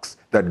setbacks,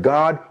 that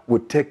God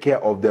would take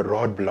care of the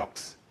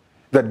roadblocks,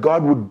 that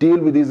God would deal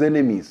with his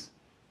enemies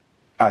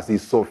as he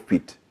saw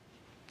fit.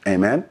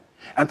 Amen?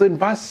 And so in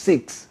verse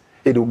 6,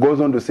 it goes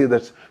on to say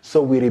that,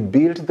 so we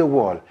rebuilt the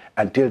wall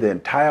until the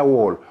entire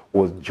wall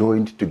was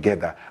joined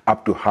together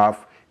up to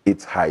half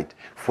its height.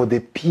 For the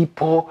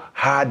people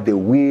had the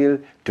will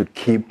to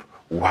keep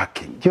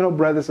working. You know,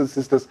 brothers and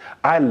sisters,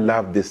 I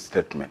love this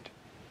statement,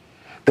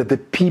 that the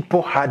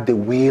people had the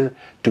will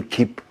to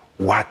keep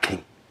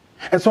working.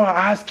 And so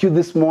I ask you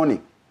this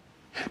morning,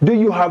 do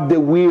you have the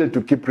will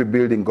to keep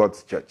rebuilding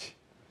God's church?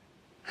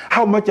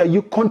 How much are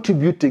you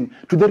contributing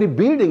to the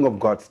rebuilding of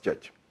God's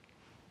church?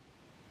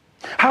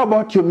 How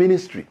about your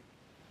ministry?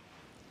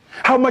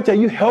 How much are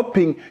you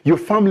helping your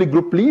family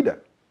group leader?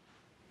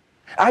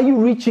 Are you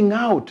reaching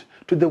out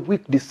to the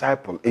weak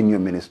disciple in your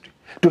ministry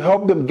to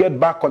help them get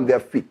back on their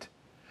feet,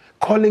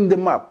 calling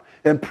them up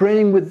and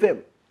praying with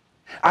them?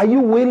 Are you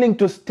willing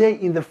to stay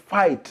in the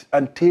fight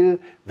until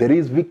there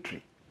is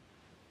victory?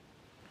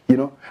 You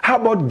know, how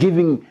about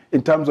giving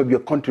in terms of your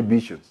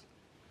contributions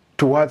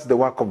towards the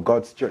work of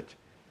God's church?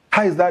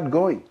 How is that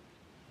going?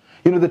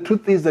 You know, the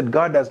truth is that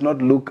God does not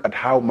look at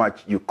how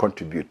much you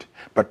contribute,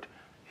 but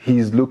he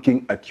is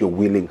looking at your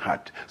willing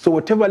heart. So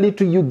whatever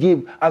little you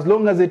give, as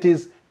long as it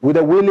is with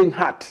a willing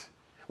heart,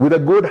 with a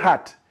good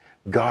heart,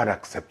 God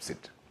accepts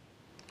it.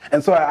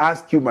 And so I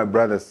ask you, my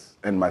brothers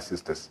and my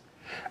sisters,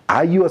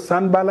 are you a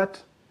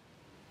Sanballat?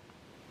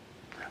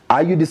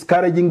 Are you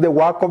discouraging the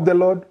work of the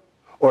Lord?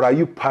 Or are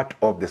you part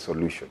of the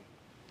solution?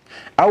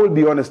 I will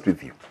be honest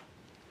with you.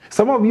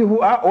 Some of you who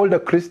are older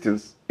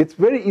Christians, it's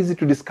very easy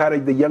to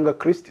discourage the younger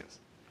Christians.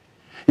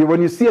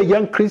 When you see a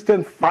young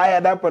Christian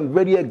fired up and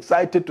very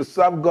excited to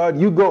serve God,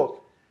 you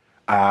go,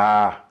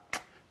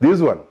 this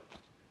one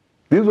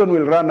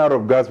will run out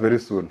of gas very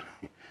soon.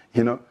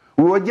 You know,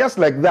 we were just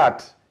like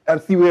that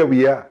and see where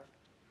we are.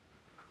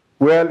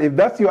 Well, if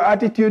that's your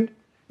attitude,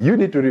 you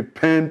need to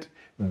repent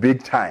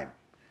big time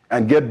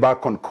and get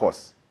back on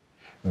course.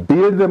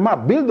 Build them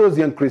up. Build those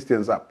young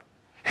Christians up.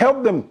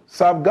 Help them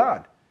serve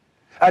God.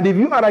 And if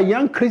you are a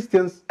young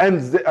Christian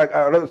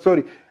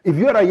if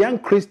you are a young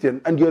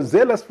Christian and you're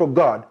zealous for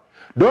God,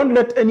 don't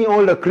let any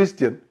older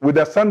Christian with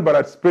a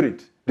Sanballat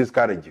spirit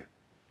discourage you.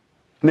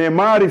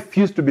 Nehemiah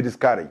refused to be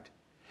discouraged,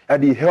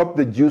 and he helped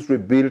the Jews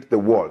rebuild the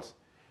walls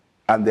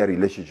and their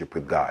relationship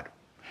with God.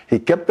 He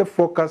kept the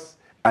focus,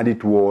 and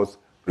it was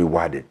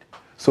rewarded.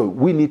 So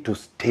we need to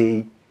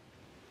stay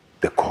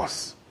the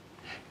course.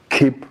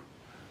 Keep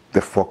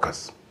the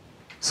focus.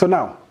 So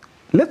now,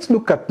 let's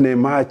look at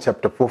Nehemiah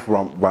chapter 4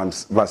 from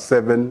verse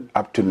 7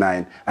 up to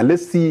 9. And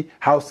let's see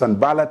how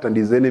Sanballat and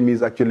his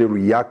enemies actually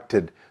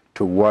reacted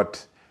to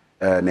what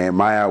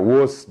Nehemiah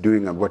was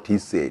doing and what he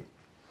said.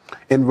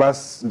 In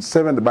verse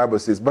 7, the Bible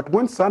says, "But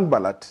when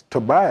Sanballat,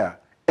 Tobiah,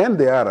 and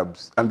the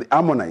Arabs, and the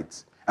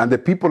Ammonites, and the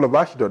people of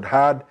Ashdod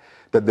heard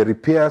that the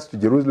repairs to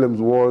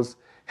Jerusalem's walls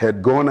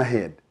had gone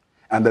ahead,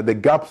 and that the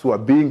gaps were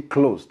being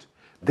closed,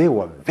 they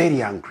were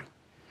very angry.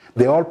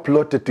 They all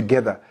plotted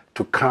together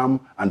to come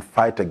and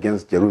fight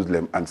against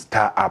Jerusalem and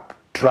stir up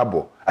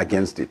trouble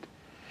against it.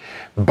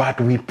 But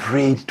we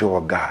prayed to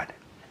our God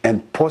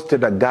and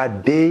posted a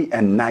guard day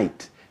and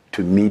night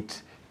to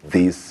meet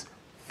this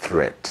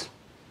threat."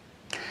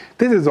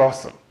 This is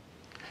awesome.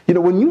 You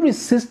know, when you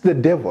resist the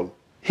devil,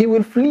 he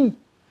will flee.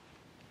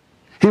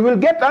 He will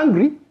get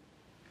angry,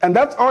 and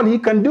that's all he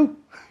can do.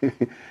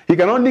 He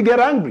can only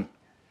get angry,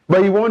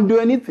 but he won't do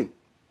anything.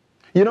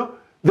 You know,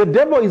 the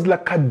devil is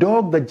like a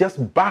dog that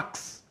just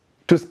barks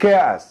to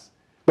scare us,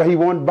 but he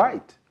won't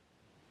bite.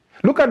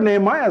 Look at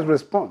Nehemiah's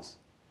response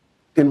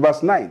in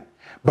verse 9.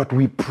 "But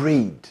we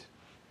prayed."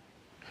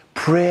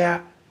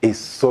 Prayer is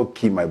so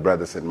key, my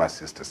brothers and my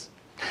sisters.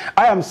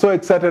 I am so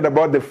excited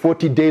about the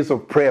 40 days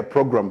of prayer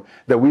program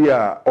that we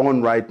are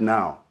on right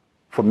now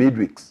for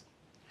midweeks.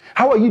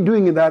 How are you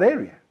doing in that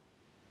area?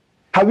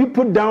 Have you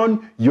put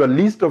down your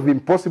list of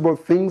impossible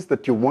things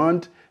that you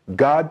want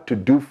God to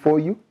do for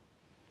you?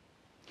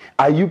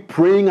 Are you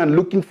praying and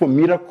looking for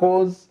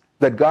miracles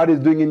that God is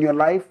doing in your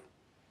life?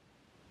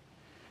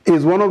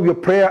 Is one of your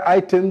prayer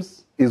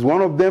items, is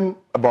one of them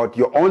about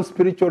your own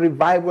spiritual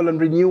revival and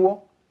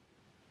renewal?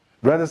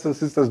 Brothers and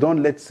sisters,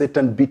 don't let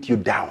Satan beat you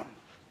down.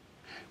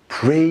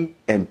 Pray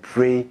and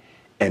pray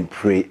and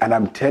pray. And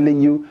I'm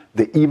telling you,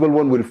 the evil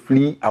one will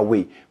flee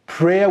away.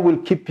 Prayer will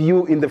keep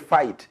you in the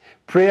fight.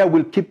 Prayer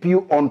will keep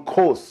you on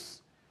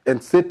course.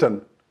 And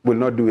Satan will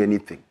not do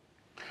anything.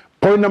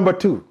 Point number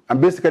 2,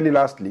 and basically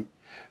lastly,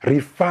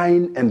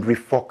 refine and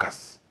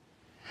refocus.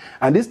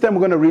 And this time we're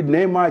going to read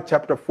Nehemiah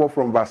chapter 4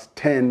 from verse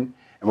 10.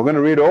 And we're going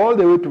to read all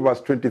the way to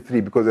verse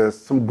 23 because there's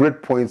some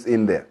great points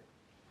in there.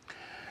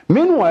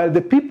 "Meanwhile,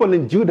 the people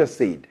in Judah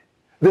said,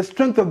 'The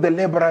strength of the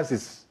laborers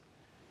is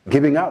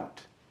giving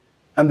out,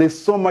 and there's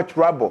so much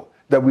rubble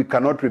that we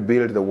cannot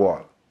rebuild the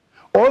wall.'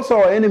 Also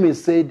our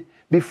enemies said,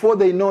 'Before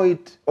they know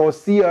it or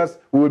see us,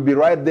 we will be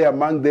right there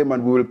among them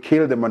and we will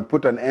kill them and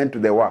put an end to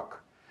their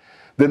work.'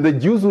 Then the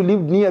Jews who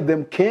lived near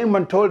them came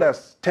and told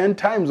us 10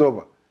 times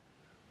over,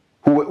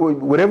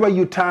 'Wherever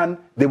you turn,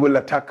 they will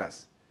attack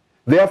us.'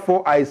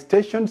 Therefore I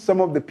stationed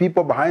some of the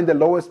people behind the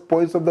lowest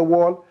points of the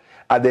wall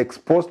at the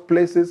exposed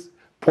places,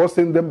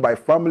 posting them by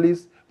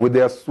families with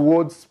their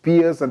swords,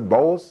 spears, and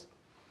bows.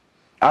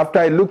 After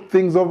I looked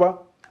things over,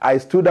 I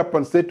stood up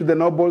and said to the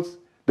nobles,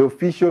 the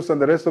officials,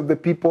 and the rest of the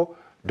people,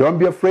 'Don't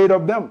be afraid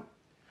of them.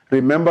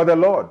 Remember the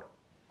Lord,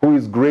 who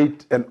is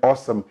great and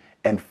awesome,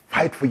 and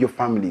fight for your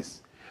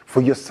families,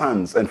 for your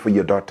sons and for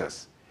your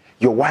daughters,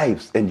 your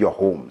wives and your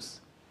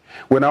homes.'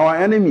 When our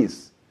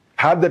enemies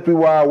heard that we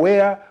were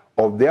aware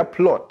of their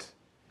plot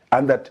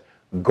and that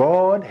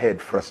God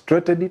had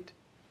frustrated it,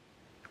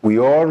 we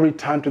all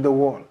returned to the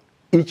wall,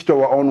 each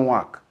to our own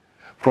work.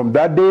 From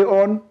that day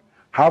on,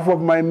 half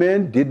of my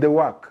men did the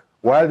work,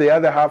 while the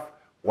other half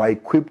were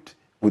equipped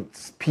with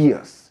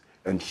spears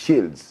and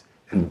shields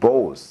and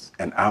bows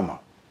and armor.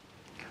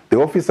 The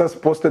officers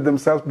posted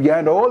themselves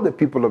behind all the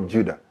people of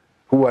Judah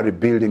who were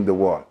rebuilding the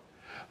wall.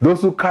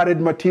 Those who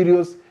carried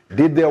materials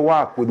did their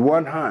work with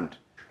one hand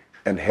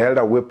and held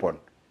a weapon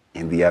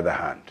in the other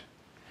hand.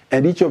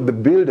 And each of the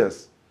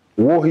builders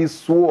wore his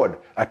sword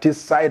at his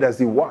side as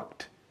he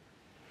worked.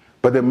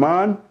 But the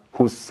man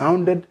who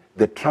sounded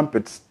the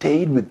trumpet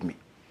stayed with me.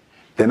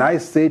 Then I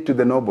said to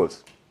the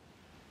nobles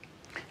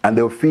and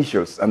the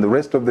officials and the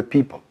rest of the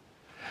people,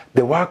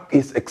 'The work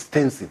is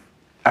extensive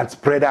and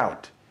spread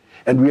out,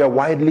 and we are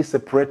widely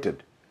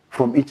separated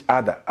from each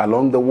other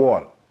along the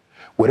wall.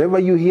 Wherever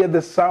you hear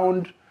the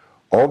sound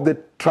of the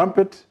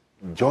trumpet,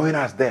 join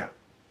us there.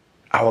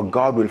 Our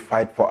God will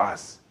fight for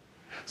us.'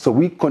 So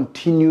we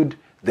continued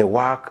the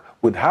work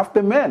with half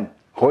the men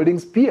holding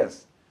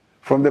spears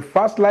from the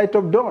first light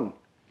of dawn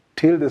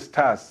till the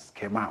stars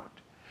came out.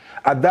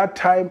 At that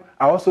time,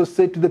 I also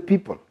said to the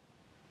people,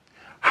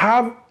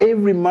 'Have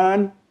every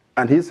man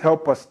and his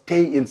helper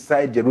stay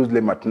inside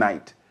Jerusalem at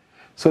night,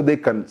 so they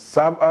can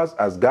serve us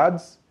as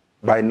guards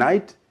by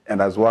night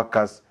and as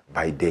workers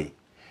by day.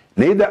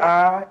 Neither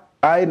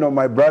I nor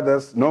my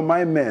brothers, nor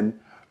my men,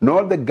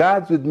 nor the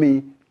guards with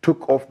me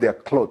took off their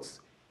clothes.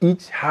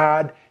 Each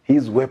had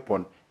his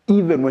weapon,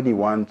 even when he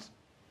went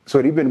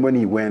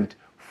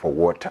for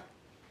water.'"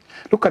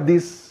 Look at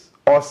this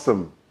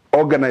awesome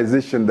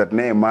organization that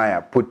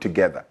Nehemiah put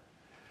together.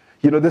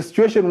 You know, the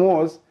situation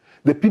was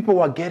the people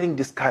were getting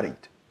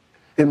discouraged.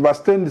 In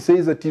verse 10, it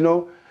says that,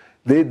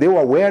 they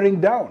were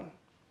wearing down.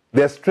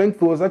 Their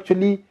strength was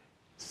actually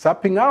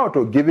sapping out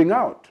or giving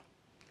out.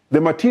 The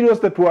materials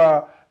that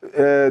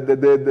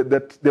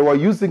they were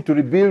using to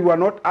rebuild were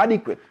not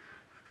adequate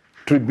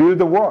to rebuild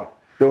the wall.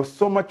 There was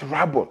so much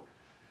rubble.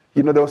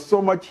 You know, there was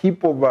so much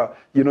heap of,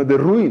 the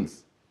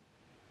ruins.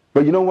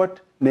 But you know what?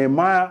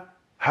 Nehemiah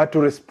had to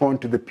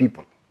respond to the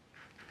people.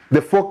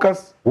 The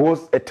focus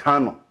was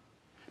eternal.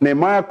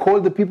 Nehemiah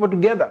called the people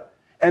together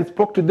and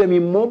spoke to them. He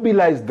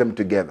mobilized them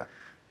together.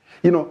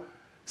 You know,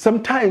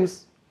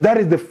 sometimes that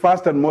is the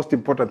first and most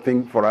important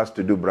thing for us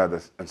to do,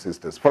 brothers and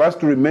sisters. For us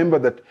to remember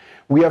that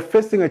we are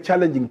facing a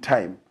challenging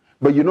time.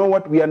 But you know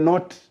what? We are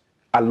not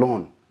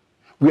alone.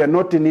 We are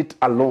not in it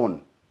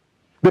alone.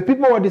 The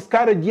people were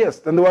discouraged,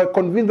 yes, and they were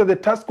convinced that the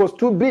task was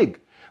too big.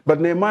 But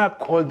Nehemiah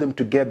called them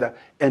together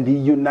and he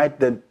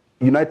united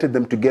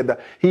them together.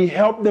 He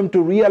helped them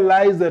to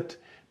realize that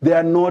they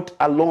are not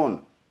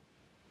alone.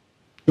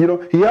 You know,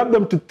 he helped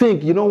them to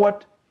think, you know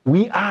what?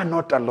 We are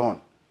not alone.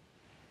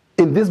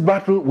 In this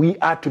battle, we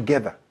are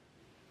together.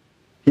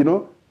 You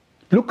know,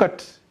 look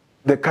at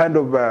the kind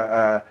of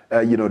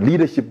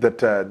leadership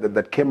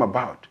that came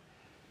about.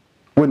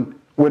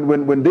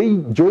 When they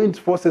joined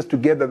forces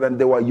together, then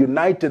they were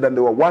united and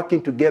they were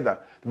working together.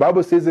 The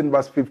Bible says in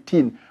verse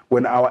 15,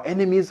 when our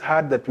enemies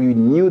heard that we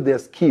knew their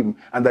scheme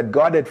and that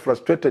God had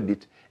frustrated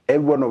it,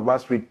 every one of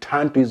us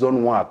returned to his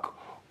own work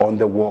on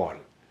the wall.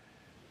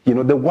 You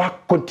know, the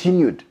work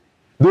continued.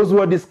 Those who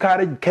were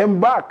discouraged came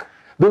back.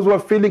 Those who were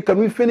feeling, can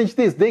we finish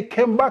this? They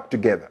came back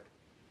together.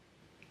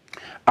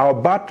 Our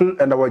battle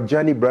and our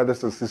journey,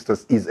 brothers and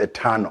sisters, is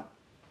eternal.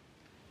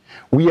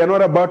 We are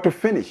not about to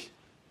finish.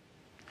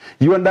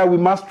 You and I, we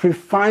must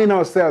refine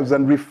ourselves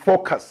and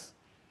refocus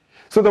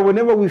so that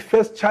whenever we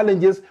face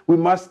challenges, we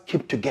must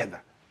keep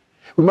together.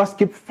 We must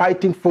keep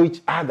fighting for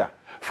each other,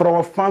 for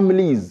our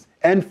families,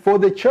 and for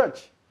the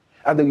church.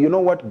 And then, you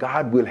know what?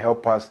 God will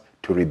help us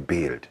to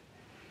rebuild.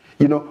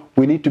 You know,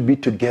 we need to be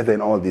together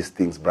in all these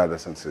things,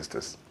 brothers and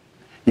sisters.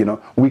 You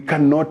know, we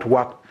cannot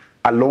work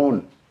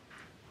alone.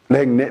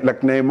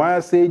 Like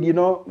Nehemiah said, you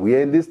know, we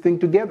are in this thing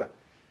together.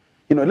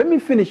 You know, let me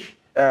finish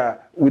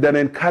with an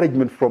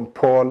encouragement from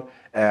Paul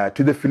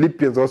to the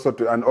Philippians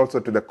and also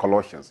to the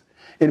Colossians.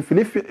 In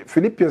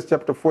Philippians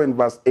chapter 4 and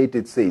verse 8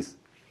 it says,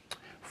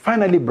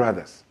 finally,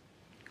 brothers,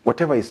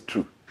 whatever is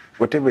true,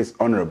 whatever is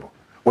honorable,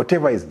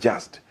 whatever is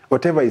just,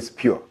 whatever is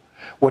pure,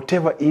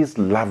 whatever is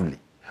lovely,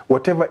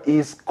 whatever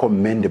is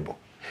commendable,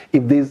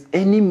 if there is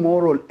any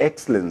moral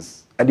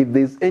excellence and if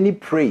there is any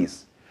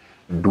praise,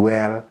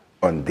 dwell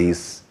on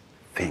these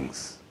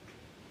things.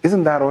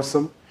 Isn't that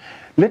awesome?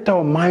 Let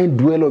our mind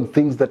dwell on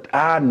things that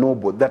are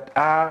noble, that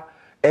are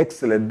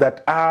excellent,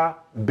 that are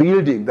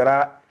building, that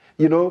are,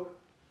 you know,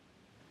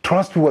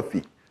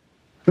 trustworthy.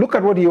 Look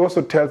at what he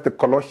also tells the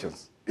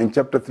Colossians in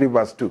chapter 3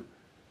 verse 2.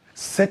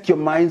 Set your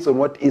minds on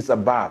what is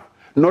above,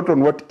 not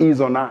on what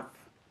is on earth.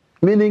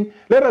 Meaning,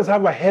 let us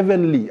have a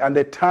heavenly and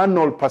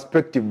eternal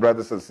perspective,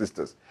 brothers and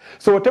sisters.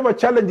 So whatever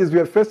challenges we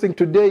are facing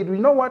today, you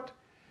know what?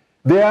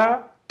 They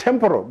are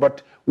temporal,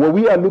 but what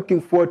we are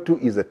looking forward to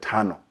is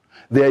eternal.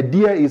 The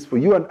idea is for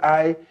you and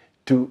I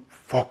to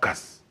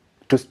focus,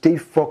 to stay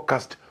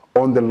focused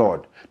on the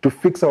Lord, to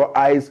fix our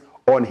eyes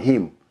on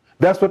him.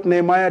 That's what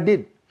Nehemiah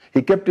did.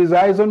 He kept his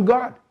eyes on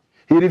God.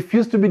 He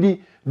refused to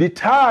be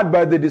deterred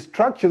by the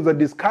distractions and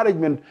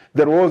discouragement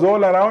that was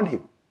all around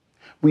him.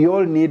 We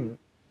all need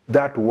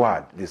that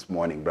word this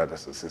morning,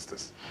 brothers and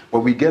sisters.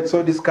 When we get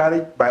so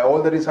discouraged by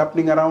all that is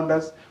happening around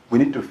us, we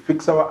need to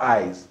fix our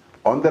eyes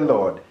on the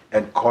Lord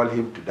and call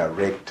him to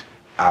direct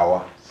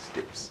our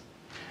steps.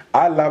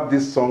 I love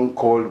this song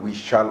called We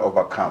Shall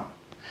Overcome.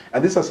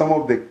 And these are some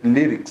of the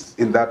lyrics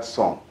in that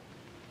song.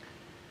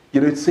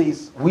 You know, it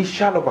says, we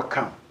shall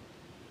overcome.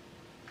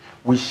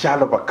 We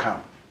shall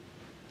overcome.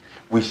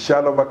 We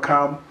shall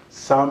overcome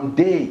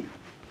someday.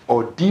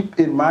 Or deep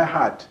in my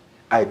heart,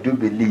 I do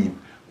believe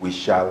we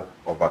shall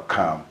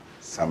overcome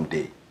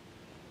someday.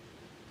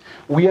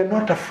 We are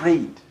not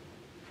afraid.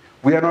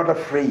 We are not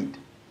afraid.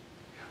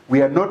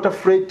 We are not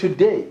afraid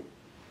today.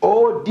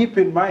 Oh, deep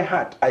in my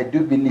heart, I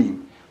do believe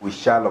we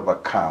shall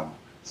overcome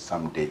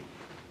someday.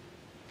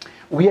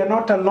 We are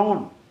not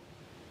alone.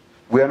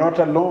 We are not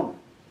alone.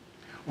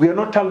 We are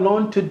not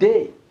alone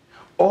today.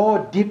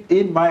 Oh, deep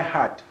in my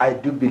heart, I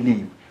do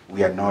believe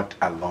we are not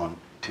alone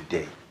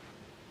today.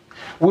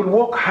 We'll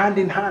walk hand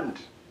in hand.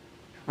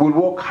 We'll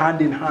walk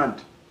hand in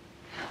hand.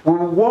 We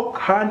will walk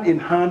hand in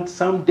hand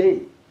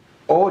someday.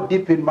 Oh,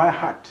 deep in my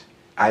heart,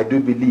 I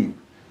do believe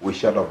we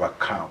shall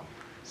overcome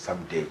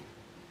someday.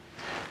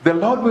 The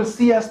Lord will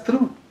see us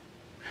through.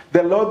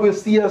 The Lord will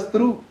see us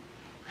through.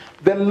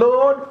 The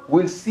Lord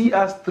will see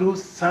us through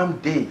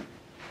someday.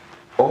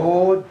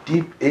 Oh,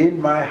 deep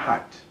in my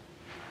heart,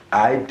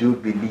 I do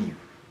believe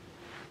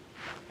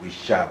we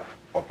shall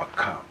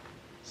overcome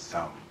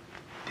someday.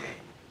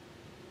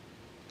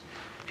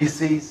 He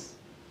says,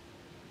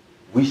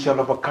 we shall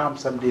overcome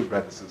someday,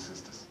 brothers and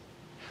sisters.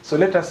 So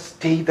let us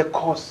stay the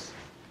course.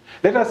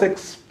 Let us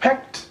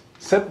expect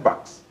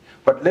setbacks,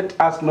 but let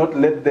us not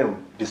let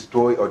them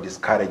destroy or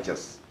discourage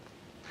us.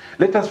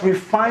 Let us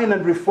refine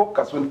and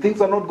refocus when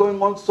things are not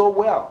going on so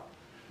well.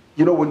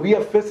 You know, when we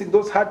are facing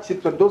those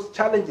hardships and those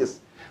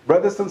challenges,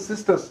 Brothers and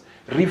sisters,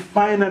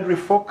 refine and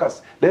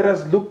refocus. Let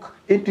us look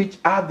into each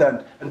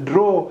other and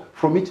draw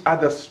from each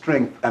other's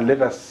strength, and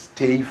let us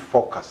stay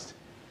focused.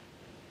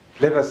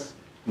 Let us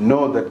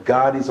know that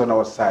God is on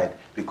our side,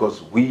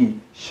 because we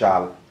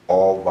shall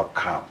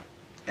overcome.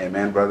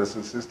 Amen, brothers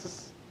and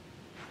sisters.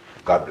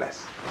 God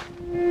bless.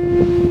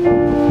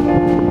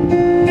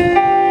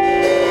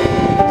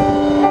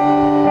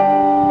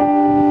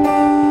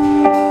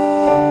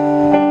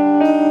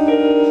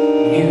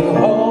 You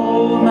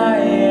hold my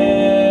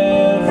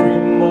every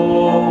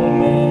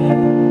moment.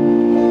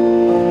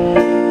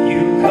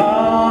 You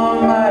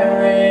calm my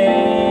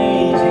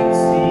raging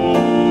sea.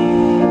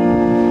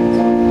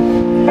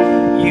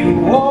 You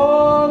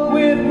walk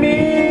with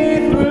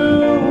me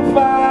through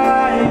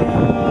fire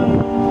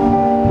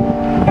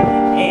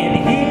and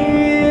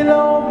heal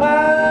all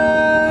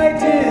my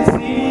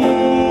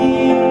disease.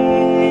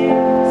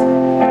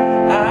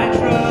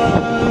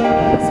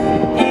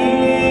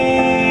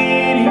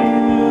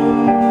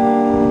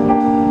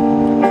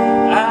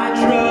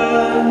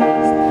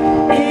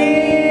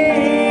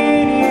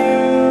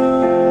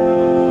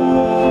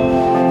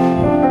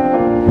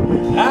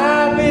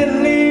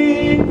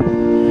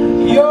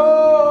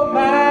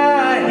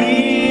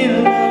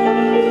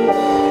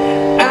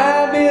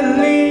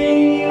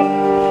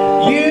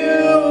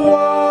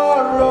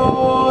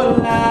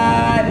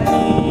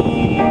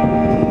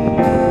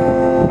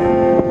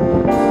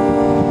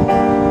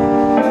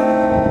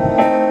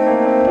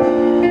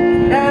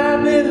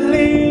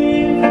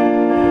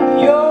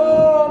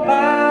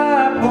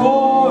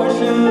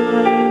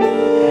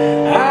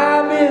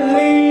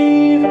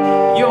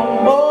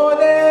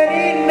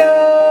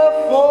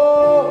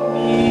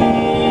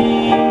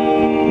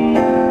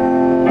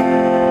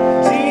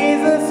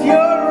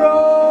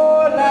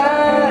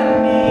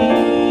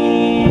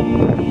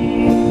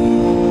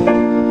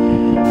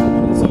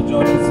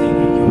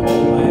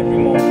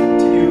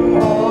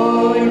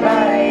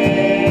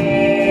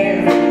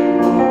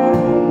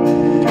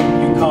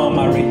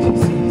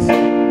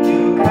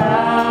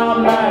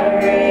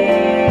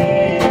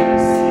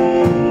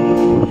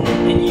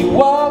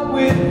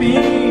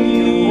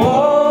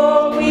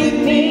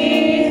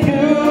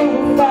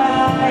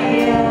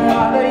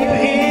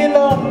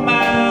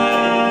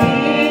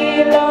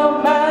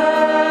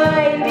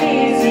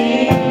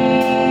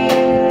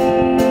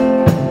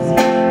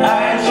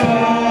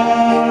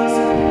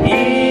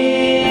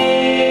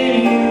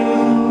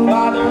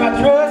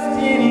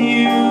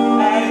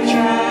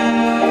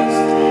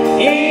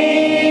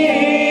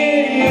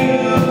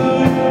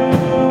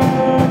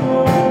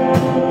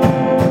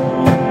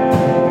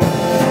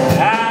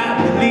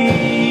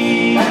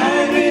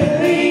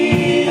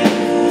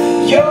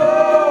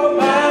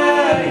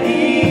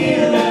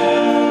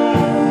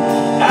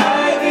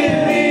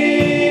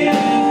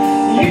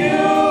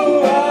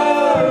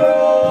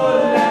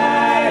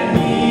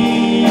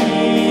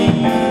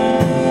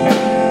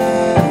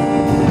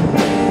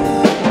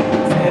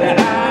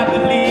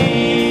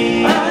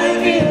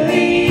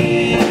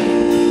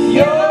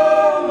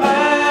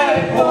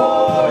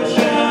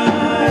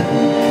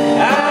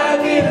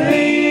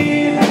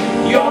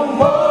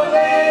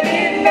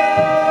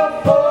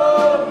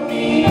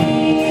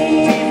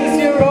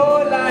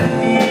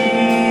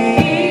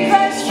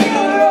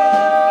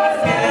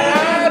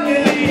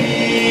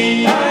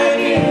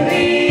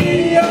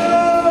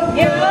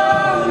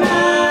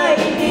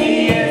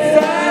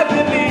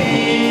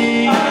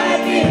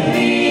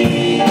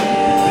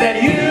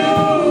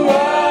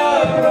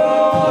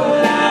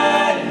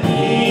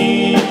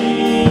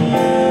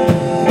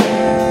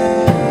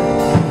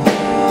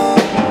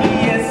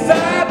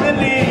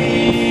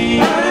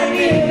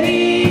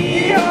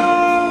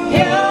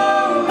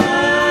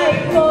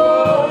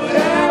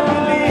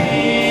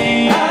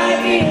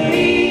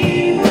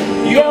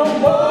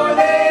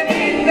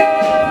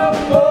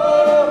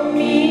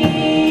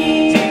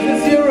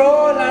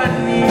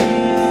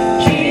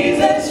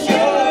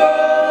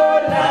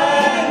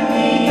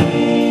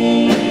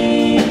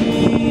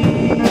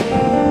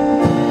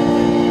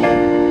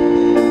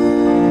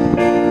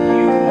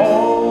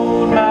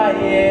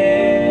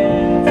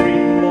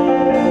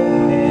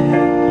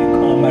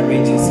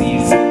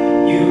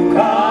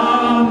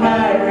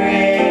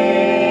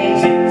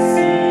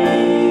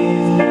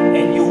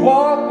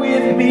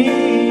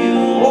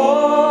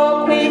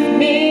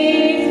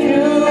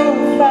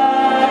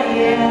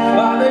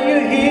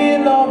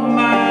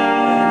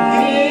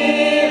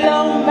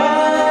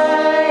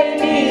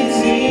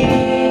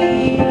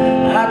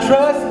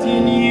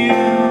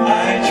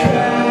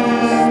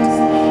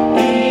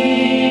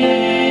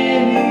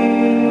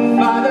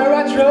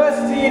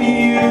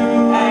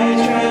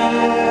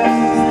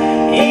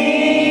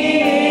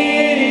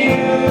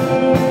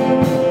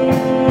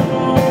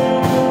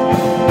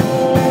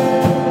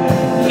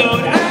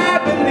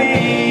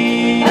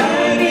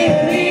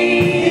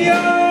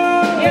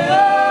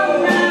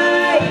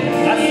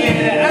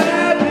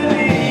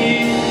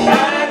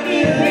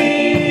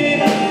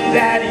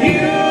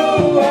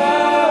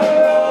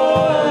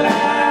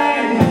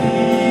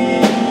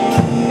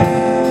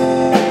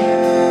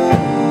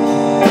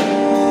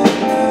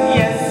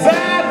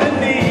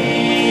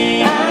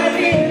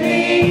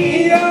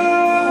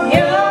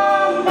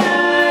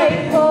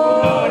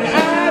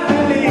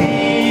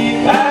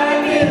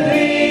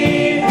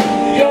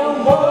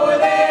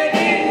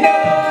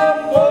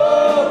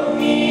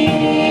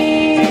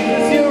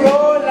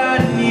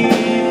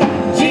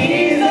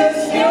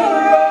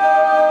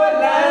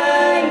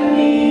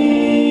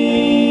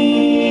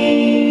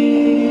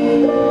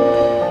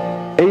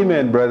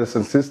 brothers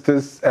and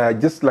sisters,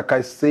 just like I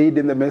said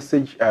in the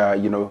message,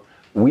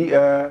 we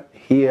are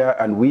here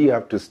and we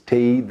have to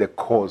stay the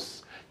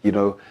course,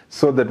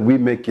 so that we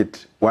make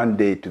it one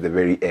day to the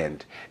very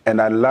end.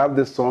 And I love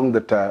the song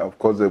that, of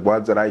course, the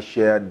words that I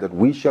shared, that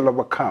we shall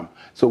overcome.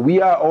 So we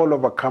are all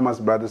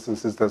overcomers, brothers and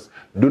sisters.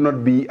 Do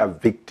not be a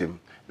victim.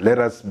 Let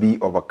us be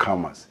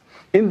overcomers.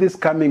 In this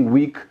coming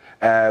week,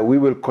 we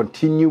will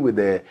continue with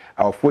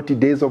our 40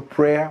 days of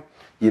prayer.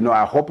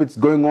 I hope it's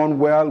going on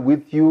well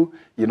with you.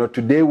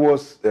 Today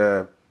was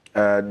the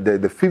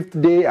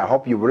fifth day. I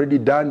hope you've already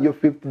done your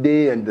fifth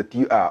day and that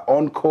you are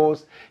on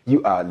course.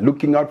 You are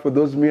looking out for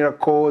those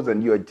miracles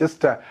and you are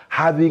just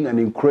having an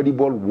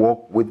incredible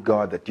walk with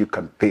God that you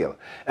can feel.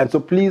 And so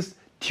please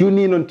tune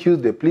in on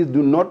Tuesday. Please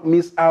do not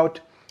miss out.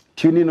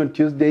 Tune in on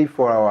Tuesday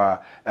for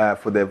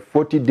the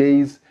 40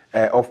 days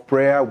of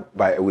prayer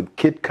with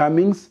Kate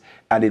Cummings,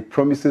 and it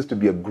promises to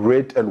be a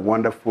great and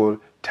wonderful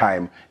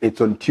time.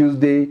 It's on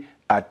Tuesday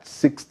at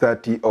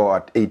 6:30 or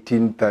at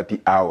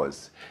 18:30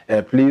 hours.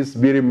 Please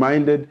be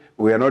reminded,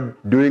 we are not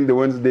doing the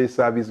Wednesday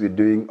service, we're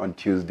doing on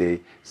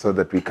Tuesday so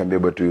that we can be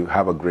able to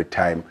have a great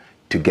time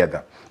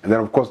together. And then,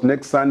 of course,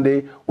 next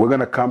Sunday, we're going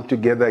to come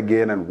together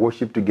again and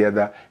worship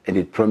together, and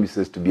it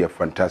promises to be a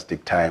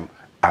fantastic time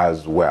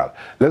as well.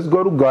 Let's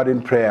go to God in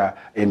prayer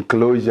in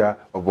closure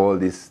of all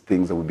these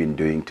things that we've been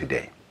doing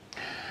today.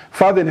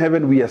 Father in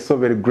heaven, we are so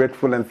very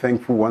grateful and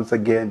thankful once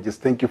again.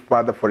 Just thank you,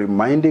 Father, for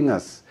reminding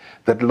us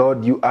that,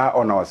 Lord, you are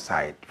on our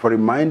side, for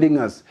reminding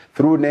us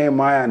through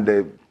Nehemiah and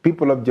the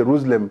people of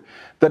Jerusalem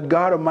that,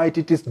 God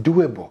Almighty, it is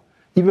doable.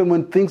 Even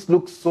when things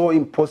look so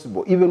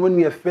impossible, even when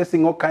we are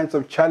facing all kinds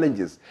of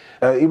challenges,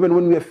 even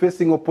when we are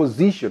facing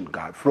opposition,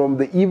 God, from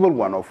the evil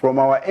one or from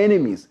our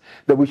enemies,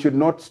 that we should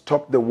not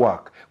stop the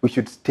work. We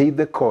should stay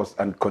the course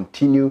and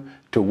continue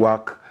to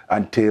work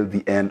until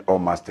the end, O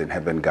Master in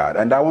heaven, God.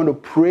 And I want to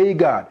pray,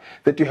 God,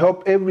 that you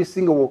help every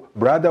single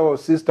brother or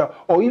sister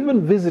or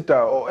even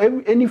visitor or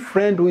any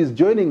friend who is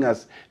joining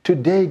us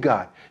today,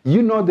 God.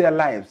 You know their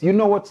lives. You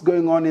know what's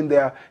going on in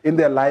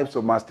their lives,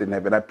 O Master in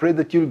heaven. I pray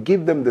that you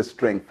give them the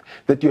strength,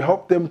 that you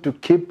help them to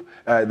keep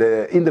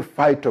in the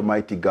fight,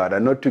 Almighty God,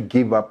 and not to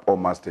give up, O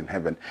Master in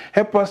heaven.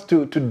 Help us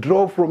to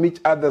draw from each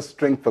other's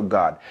strength, O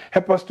God.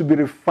 Help us to be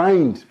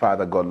refined,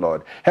 Father God,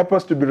 Lord. Help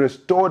us to be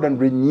restored and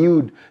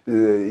renewed,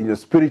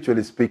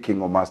 spiritually speaking,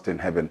 O Master in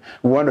heaven.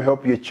 We want to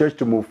help your church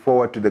to move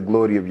forward to the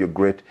glory of your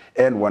great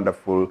and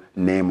wonderful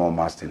name, O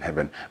Master in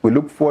heaven. We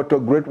look forward to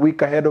a great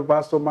week ahead of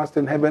us, O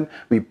Master in heaven.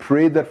 We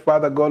pray that,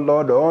 Father God,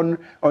 Lord,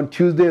 on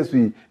Tuesday as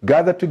we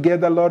gather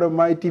together, Lord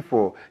Almighty,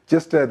 for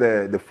just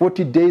the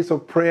 40 days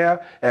of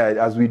prayer,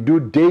 as we do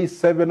day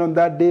 7 on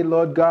that day,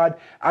 Lord God,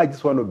 I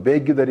just want to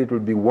beg you that it will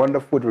be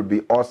wonderful, it will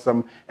be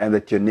awesome, and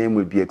that your name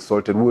will be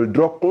exalted. We will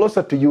draw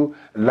closer to you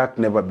like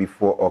never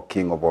before, O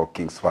King of all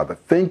kings, Father.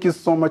 Thank you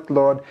so much,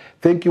 Lord.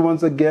 Thank you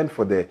once again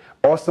for the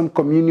awesome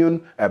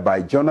communion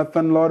by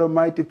Jonathan, Lord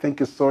Almighty.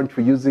 Thank you so much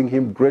for using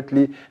him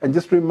greatly and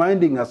just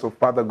reminding us of,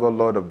 Father God,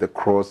 Lord, of the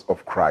cross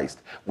of Christ.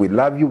 We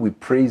love you, we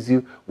praise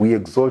you, we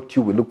exalt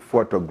you, we look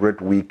forward to a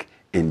great week.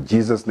 In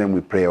Jesus' name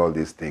we pray all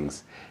these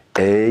things.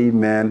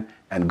 Amen.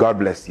 And God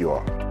bless you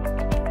all.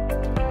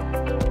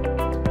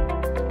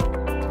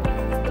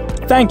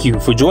 Thank you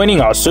for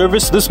joining our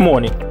service this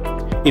morning.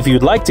 If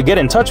you'd like to get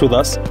in touch with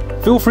us,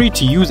 feel free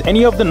to use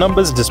any of the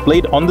numbers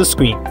displayed on the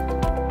screen.